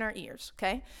hear in our ears,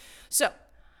 okay? So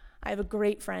I have a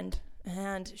great friend,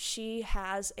 and she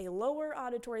has a lower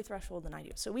auditory threshold than I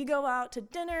do. So we go out to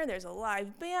dinner, there's a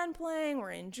live band playing,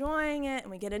 we're enjoying it, and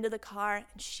we get into the car,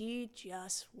 and she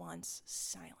just wants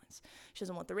silence. She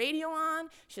doesn't want the radio on,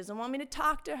 she doesn't want me to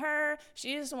talk to her,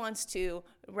 she just wants to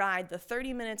ride the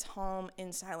 30 minutes home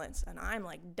in silence. And I'm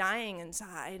like dying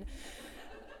inside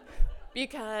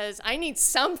because I need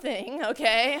something,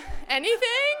 okay? Anything?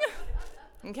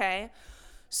 Okay?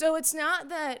 So it's not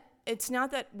that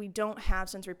we don't have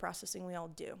sensory processing, we all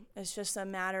do. It's just a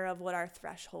matter of what our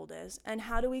threshold is and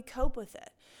how do we cope with it.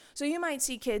 So you might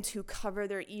see kids who cover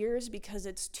their ears because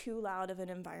it's too loud of an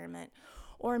environment,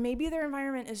 or maybe their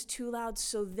environment is too loud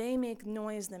so they make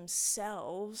noise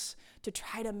themselves to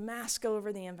try to mask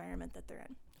over the environment that they're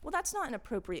in. Well, that's not an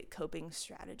appropriate coping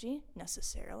strategy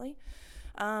necessarily.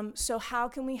 So how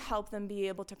can we help them be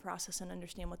able to process and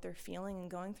understand what they're feeling and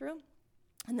going through?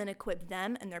 And then equip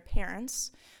them and their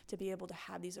parents to be able to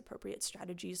have these appropriate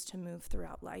strategies to move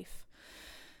throughout life.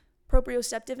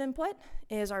 Proprioceptive input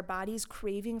is our body's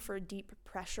craving for deep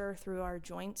pressure through our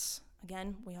joints.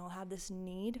 Again, we all have this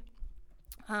need.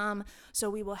 So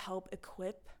we will help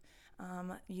equip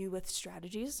you with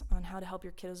strategies on how to help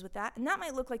your kiddos with that. And that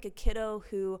might look like a kiddo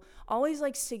who always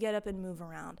likes to get up and move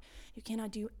around. You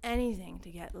cannot do anything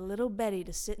to get little Betty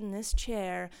to sit in this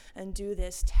chair and do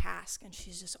this task, and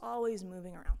she's just always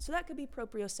moving around. So that could be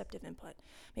proprioceptive input.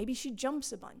 Maybe she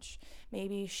jumps a bunch.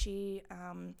 Maybe she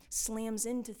slams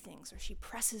into things, or she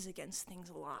presses against things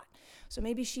a lot. So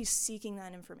maybe she's seeking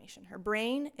that information. Her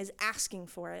brain is asking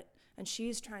for it, and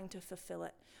she's trying to fulfill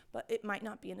it, but it might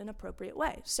not be in an appropriate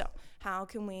way. So how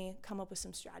can we come up with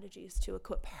some strategies to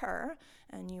equip her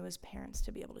and you as parents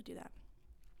to be able to do that?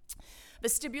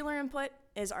 Vestibular input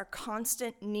is our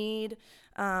constant need.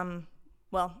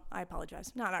 Well, I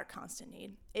apologize, not our constant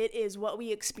need. It is what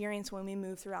we experience when we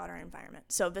move throughout our environment.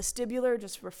 So vestibular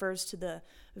just refers to the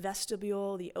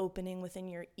vestibule, the opening within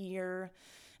your ear.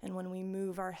 And when we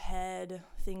move our head,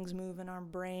 things move in our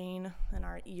brain and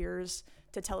our ears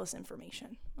to tell us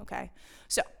information, okay?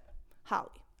 So,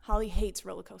 Holly hates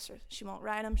roller coasters. She won't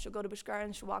ride them. She'll go to Busch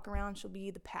Gardens. She'll walk around. She'll be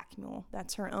the pack mule.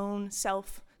 That's her own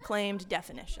self-claimed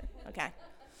definition, okay?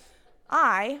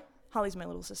 Holly's my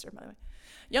little sister, by the way.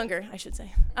 Younger, I should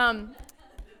say.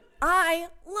 I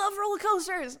love roller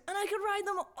coasters, and I could ride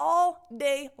them all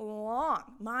day long.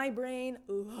 My brain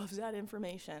loves that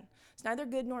information. It's neither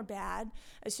good nor bad.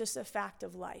 It's just a fact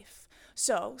of life.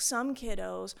 So some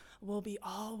kiddos will be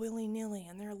all willy-nilly,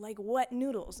 and they're like wet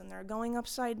noodles, and they're going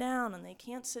upside down, and they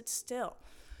can't sit still.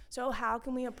 So how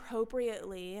can we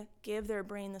appropriately give their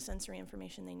brain the sensory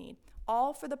information they need?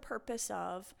 All for the purpose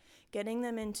of getting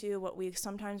them into what we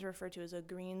sometimes refer to as a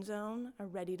green zone, a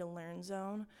ready-to-learn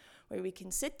zone, where we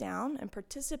can sit down and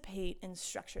participate in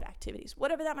structured activities,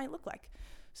 whatever that might look like.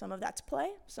 Some of that's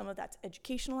play, some of that's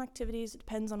educational activities. It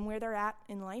depends on where they're at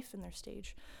in life and their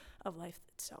stage of life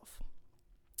itself.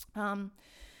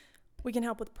 We can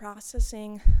help with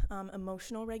processing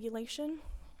emotional regulation.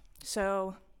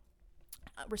 So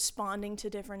responding to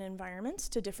different environments,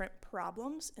 to different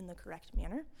problems in the correct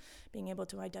manner, being able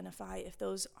to identify if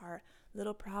those are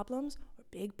little problems or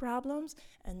big problems,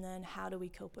 and then how do we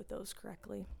cope with those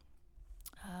correctly.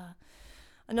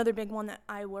 Another big one that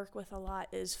I work with a lot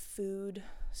is food.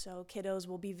 So kiddos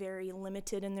will be very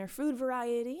limited in their food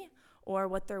variety or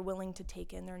what they're willing to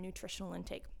take in, their nutritional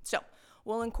intake. So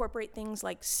we'll incorporate things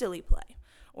like silly play,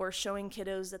 or showing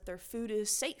kiddos that their food is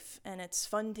safe and it's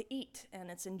fun to eat and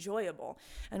it's enjoyable.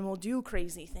 And we'll do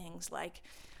crazy things like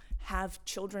have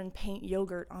children paint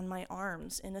yogurt on my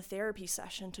arms in a therapy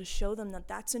session to show them that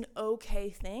that's an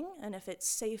okay thing, and if it's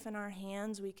safe in our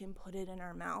hands, we can put it in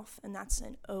our mouth, and that's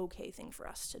an okay thing for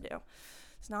us to do.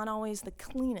 It's not always the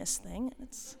cleanest thing.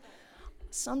 It's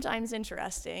sometimes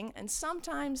interesting, and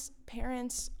sometimes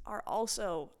parents are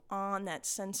also on that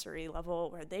sensory level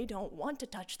where they don't want to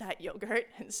touch that yogurt,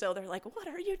 and so they're like, what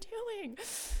are you doing?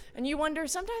 And you wonder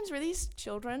sometimes where these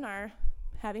children are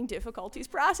having difficulties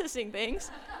processing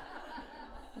things.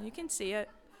 And you can see it.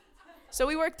 So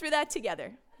we work through that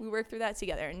together.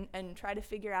 And try to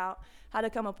figure out how to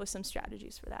come up with some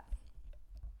strategies for that.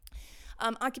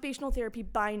 Occupational therapy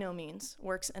by no means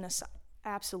works in a side.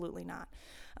 Absolutely not.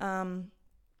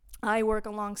 I work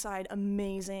alongside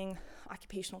amazing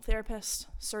occupational therapists,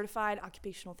 certified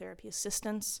occupational therapy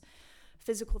assistants,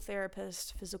 physical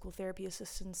therapists, physical therapy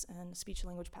assistants, and speech and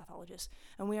language pathologists.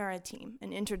 And we are a team,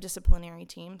 an interdisciplinary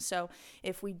team. So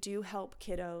if we do help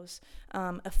kiddos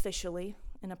officially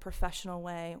in a professional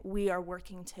way. We are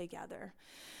working together.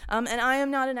 And I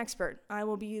am not an expert. I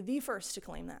will be the first to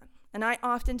claim that. And I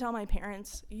often tell my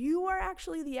parents, you are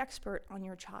actually the expert on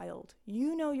your child.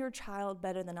 You know your child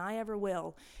better than I ever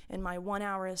will in my 1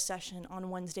 hour session on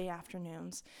Wednesday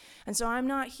afternoons. And so I'm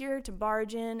not here to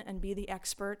barge in and be the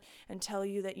expert and tell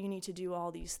you that you need to do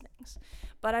all these things.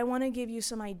 But I want to give you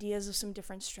some ideas of some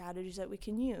different strategies that we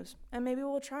can use. And maybe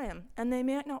we'll try them. And they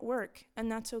may not work, and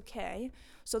that's okay.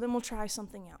 So then we'll try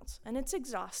something else. And it's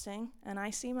exhausting, and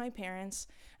I see my parents,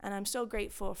 and I'm so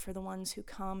grateful for the ones who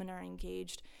come and are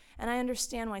engaged. And I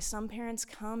understand why some parents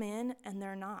come in and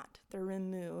they're not. They're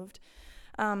removed.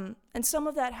 And some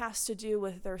of that has to do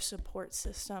with their support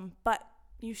system. But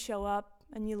you show up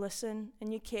and you listen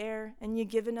and you care and you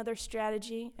give another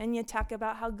strategy and you talk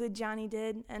about how good Johnny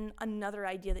did and another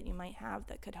idea that you might have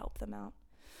that could help them out.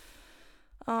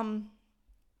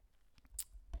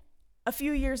 A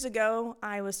few years ago,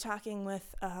 I was talking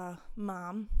with a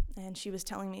mom, and she was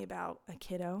telling me about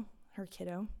her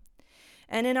kiddo.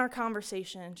 And in our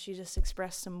conversation, she just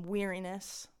expressed some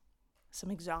weariness,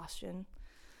 some exhaustion,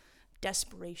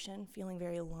 desperation, feeling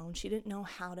very alone. She didn't know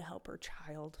how to help her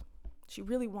child. She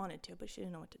really wanted to, but she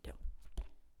didn't know what to do.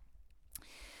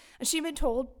 And she'd been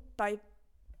told by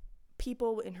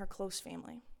people in her close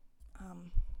family,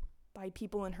 by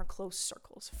people in her close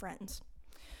circles, friends,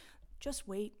 just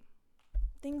wait.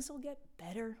 Things will get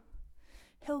better.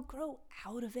 He'll grow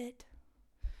out of it.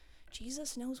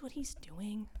 Jesus knows what he's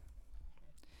doing.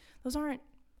 Those aren't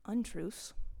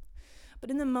untruths. But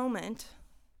in the moment,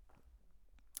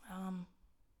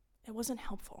 it wasn't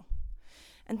helpful.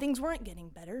 And things weren't getting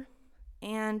better.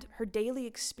 And her daily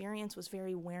experience was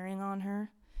very wearing on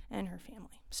her and her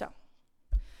family. So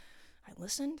I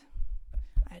listened.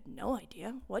 I had no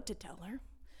idea what to tell her.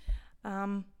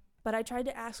 But I tried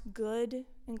to ask good,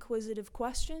 inquisitive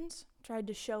questions, tried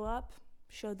to show up,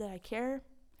 showed that I care.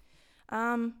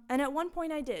 And at one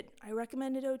point I did. I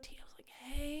recommended OT. I was like,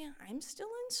 hey, I'm still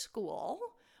in school,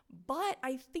 but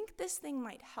I think this thing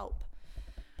might help.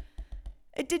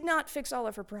 It did not fix all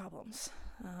of her problems.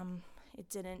 It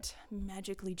didn't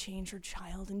magically change her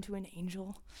child into an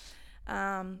angel.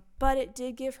 But it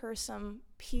did give her some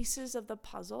pieces of the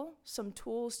puzzle, some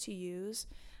tools to use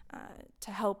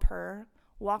to help her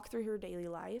walk through her daily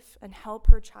life and help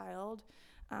her child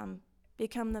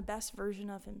become the best version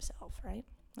of himself, right?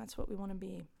 That's what we want to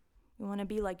be. We want to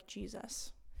be like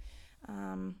Jesus.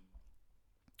 And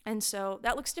so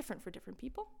that looks different for different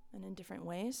people and in different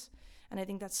ways. And I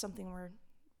think that's something we're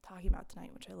talking about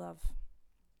tonight, which I love.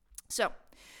 So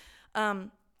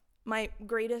my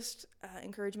greatest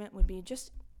encouragement would be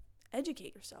just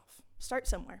educate yourself. Start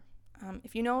somewhere.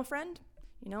 If you know a friend,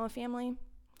 you know a family,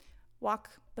 walk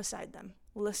beside them.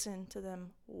 Listen to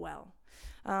them well.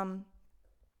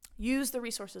 Use the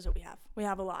resources that we have. We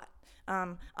have a lot.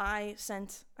 I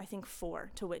sent, I think,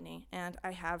 4 to Whitney, and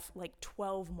I have like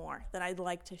 12 more that I'd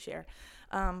like to share.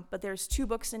 But there's 2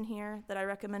 books in here that I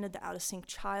recommended, The Out of Sync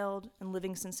Child and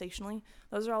Living Sensationally.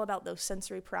 Those are all about those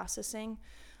sensory processing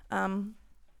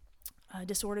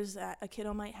disorders that a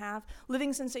kiddo might have.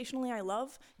 Living Sensationally I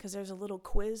love because there's a little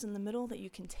quiz in the middle that you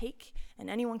can take, and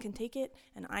anyone can take it,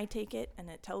 and I take it, and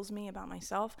it tells me about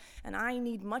myself. And I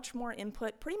need much more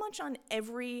input pretty much on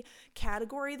every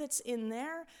category that's in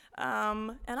there.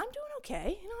 And I'm doing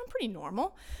okay. I'm pretty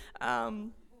normal.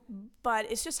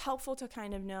 But it's just helpful to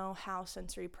kind of know how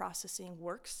sensory processing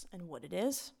works and what it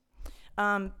is.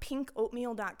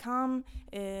 Pinkoatmeal.com,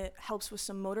 it helps with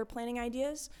some motor planning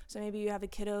ideas. So maybe you have a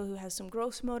kiddo who has some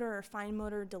gross motor or fine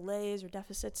motor delays or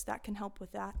deficits. That can help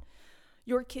with that.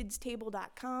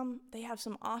 YourKidsTable.com, they have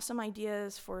some awesome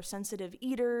ideas for sensitive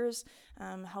eaters,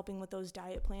 helping with those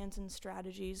diet plans and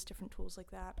strategies, different tools like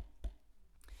that.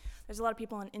 There's a lot of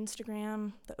people on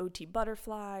Instagram, the OT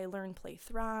Butterfly, Learn, Play,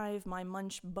 Thrive, My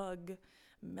Munch Bug,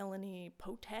 Melanie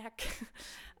Potak.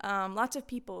 Lots of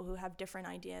people who have different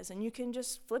ideas, and you can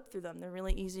just flip through them. They're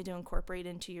really easy to incorporate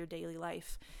into your daily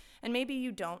life. And maybe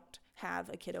you don't have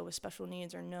a kiddo with special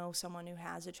needs or know someone who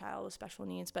has a child with special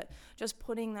needs, but just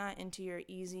putting that into your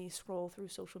easy scroll through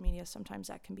social media, sometimes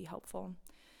that can be helpful.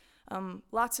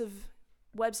 Lots of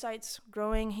websites,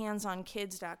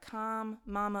 growinghandsonkids.com,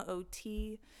 Mama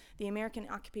OT, the American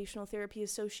Occupational Therapy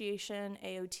Association,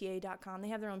 AOTA.com. They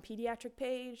have their own pediatric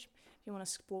page. If you want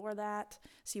to explore that,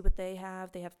 see what they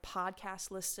have podcasts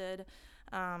listed.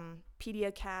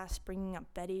 Pediacast, Bringing Up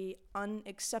Betty,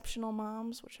 Unexceptional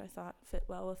Moms, which I thought fit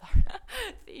well with our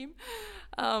theme.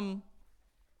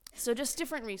 So just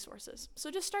different resources.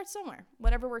 So just start somewhere,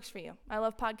 whatever works for you. I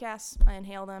love podcasts. I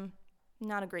inhale them.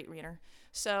 Not a great reader.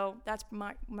 So that's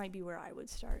might be where I would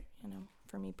start,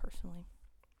 for me personally.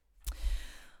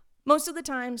 Most of the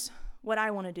times, what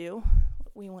we want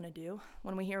to do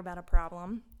when we hear about a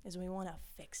problem is we want to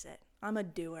fix it. I'm a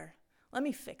doer. Let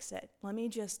me fix it. Let me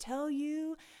just tell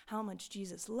you how much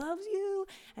Jesus loves you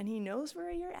and he knows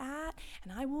where you're at,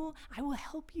 and I will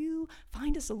help you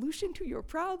find a solution to your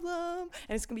problem,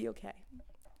 and it's going to be okay.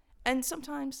 And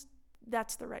sometimes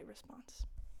that's the right response.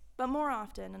 But more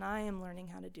often, and I am learning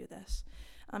how to do this,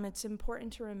 it's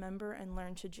important to remember and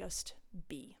learn to just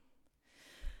be.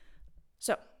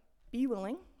 So, be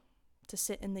willing to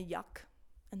sit in the yuck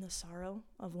and the sorrow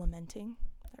of lamenting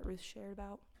that Ruth shared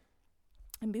about.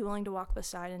 And be willing to walk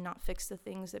beside and not fix the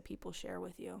things that people share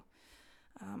with you.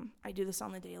 I do this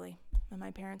on the daily. When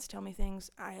my parents tell me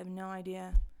things, I have no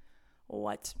idea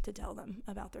what to tell them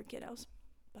about their kiddos.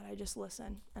 But I just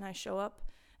listen, and I show up,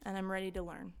 and I'm ready to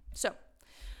learn. So,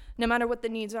 no matter what the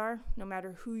needs are, no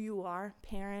matter who you are,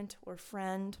 parent or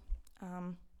friend,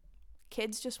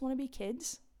 kids just want to be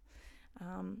kids.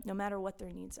 No matter what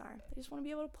their needs are. They just want to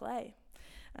be able to play.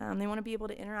 They want to be able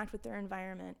to interact with their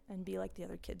environment and be like the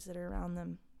other kids that are around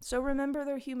them. So remember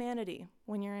their humanity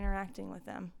when you're interacting with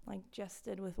them, like Jess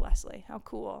did with Wesley. How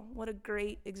cool. What a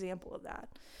great example of that.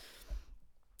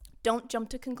 Don't jump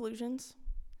to conclusions,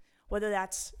 whether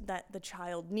that's that the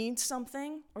child needs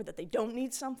something or that they don't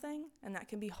need something, and that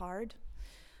can be hard.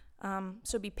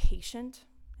 So be patient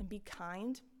and be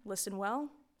kind. Listen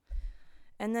well.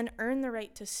 And then earn the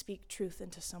right to speak truth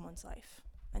into someone's life.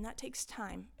 And that takes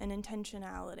time and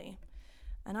intentionality.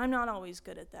 And I'm not always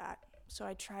good at that. So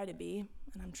I try to be,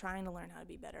 and I'm trying to learn how to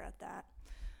be better at that.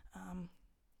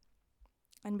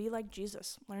 And be like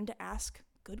Jesus. Learn to ask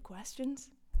good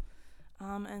questions.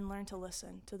 And learn to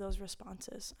listen to those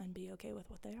responses and be okay with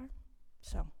what they are.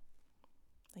 So,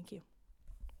 thank you.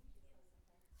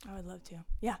 I would love to.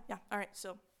 Yeah. All right,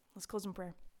 so let's close in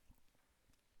prayer.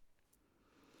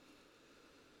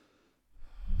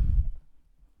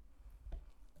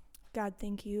 God,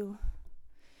 thank you.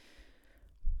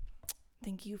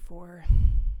 Thank you for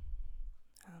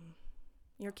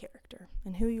your character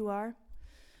and who you are.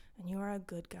 And you are a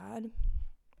good God.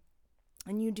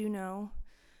 And you do know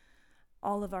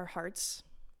all of our hearts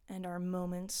and our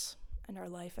moments and our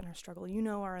life and our struggle. You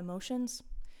know our emotions.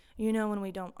 You know when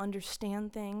we don't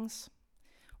understand things,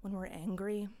 when we're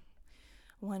angry,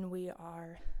 when we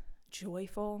are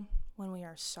joyful, when we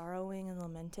are sorrowing and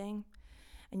lamenting.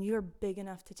 And you are big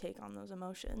enough to take on those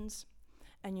emotions,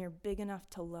 and you're big enough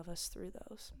to love us through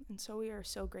those. And so we are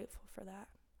so grateful for that.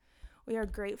 We are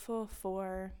grateful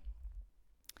for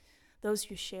those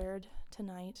who shared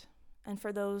tonight, and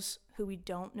for those who we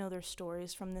don't know their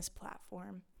stories from this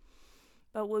platform.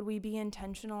 But would we be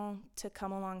intentional to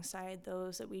come alongside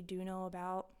those that we do know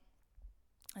about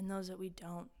and those that we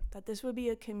don't? That this would be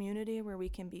a community where we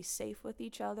can be safe with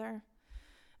each other,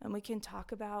 and we can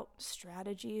talk about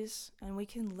strategies, and we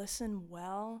can listen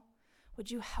well.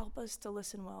 Would you help us to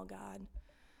listen well, God?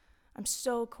 I'm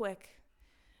so quick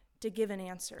to give an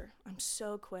answer. I'm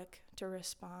so quick to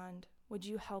respond. Would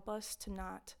you help us to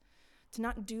not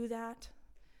do that,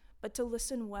 but to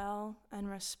listen well and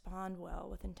respond well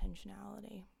with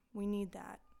intentionality? We need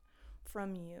that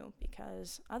from you,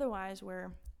 because otherwise we're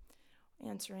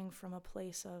answering from a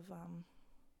place of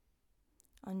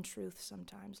untruth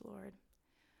sometimes, Lord.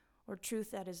 Or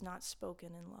truth that is not spoken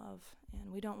in love.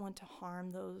 And we don't want to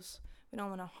harm those. We don't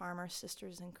want to harm our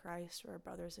sisters in Christ or our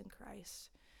brothers in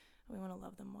Christ. We want to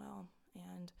love them well.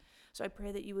 And so I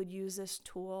pray that you would use this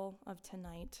tool of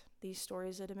tonight, these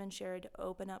stories that have been shared, to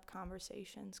open up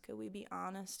conversations. Could we be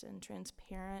honest and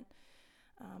transparent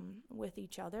with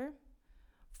each other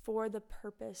for the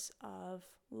purpose of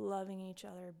loving each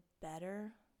other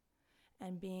better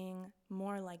and being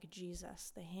more like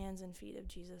Jesus, the hands and feet of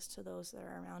Jesus to those that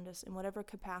are around us in whatever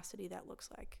capacity that looks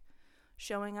like.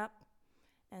 Showing up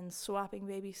and swapping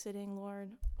babysitting, Lord,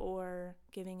 or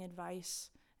giving advice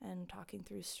and talking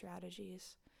through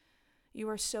strategies. You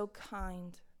are so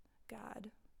kind,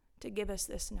 God, to give us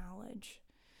this knowledge,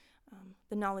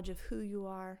 the knowledge of who you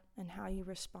are and how you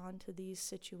respond to these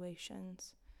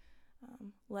situations.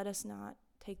 Let us not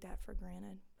take that for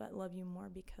granted, but love you more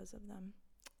because of them.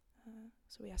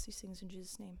 So we ask these things in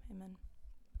Jesus' name. Amen.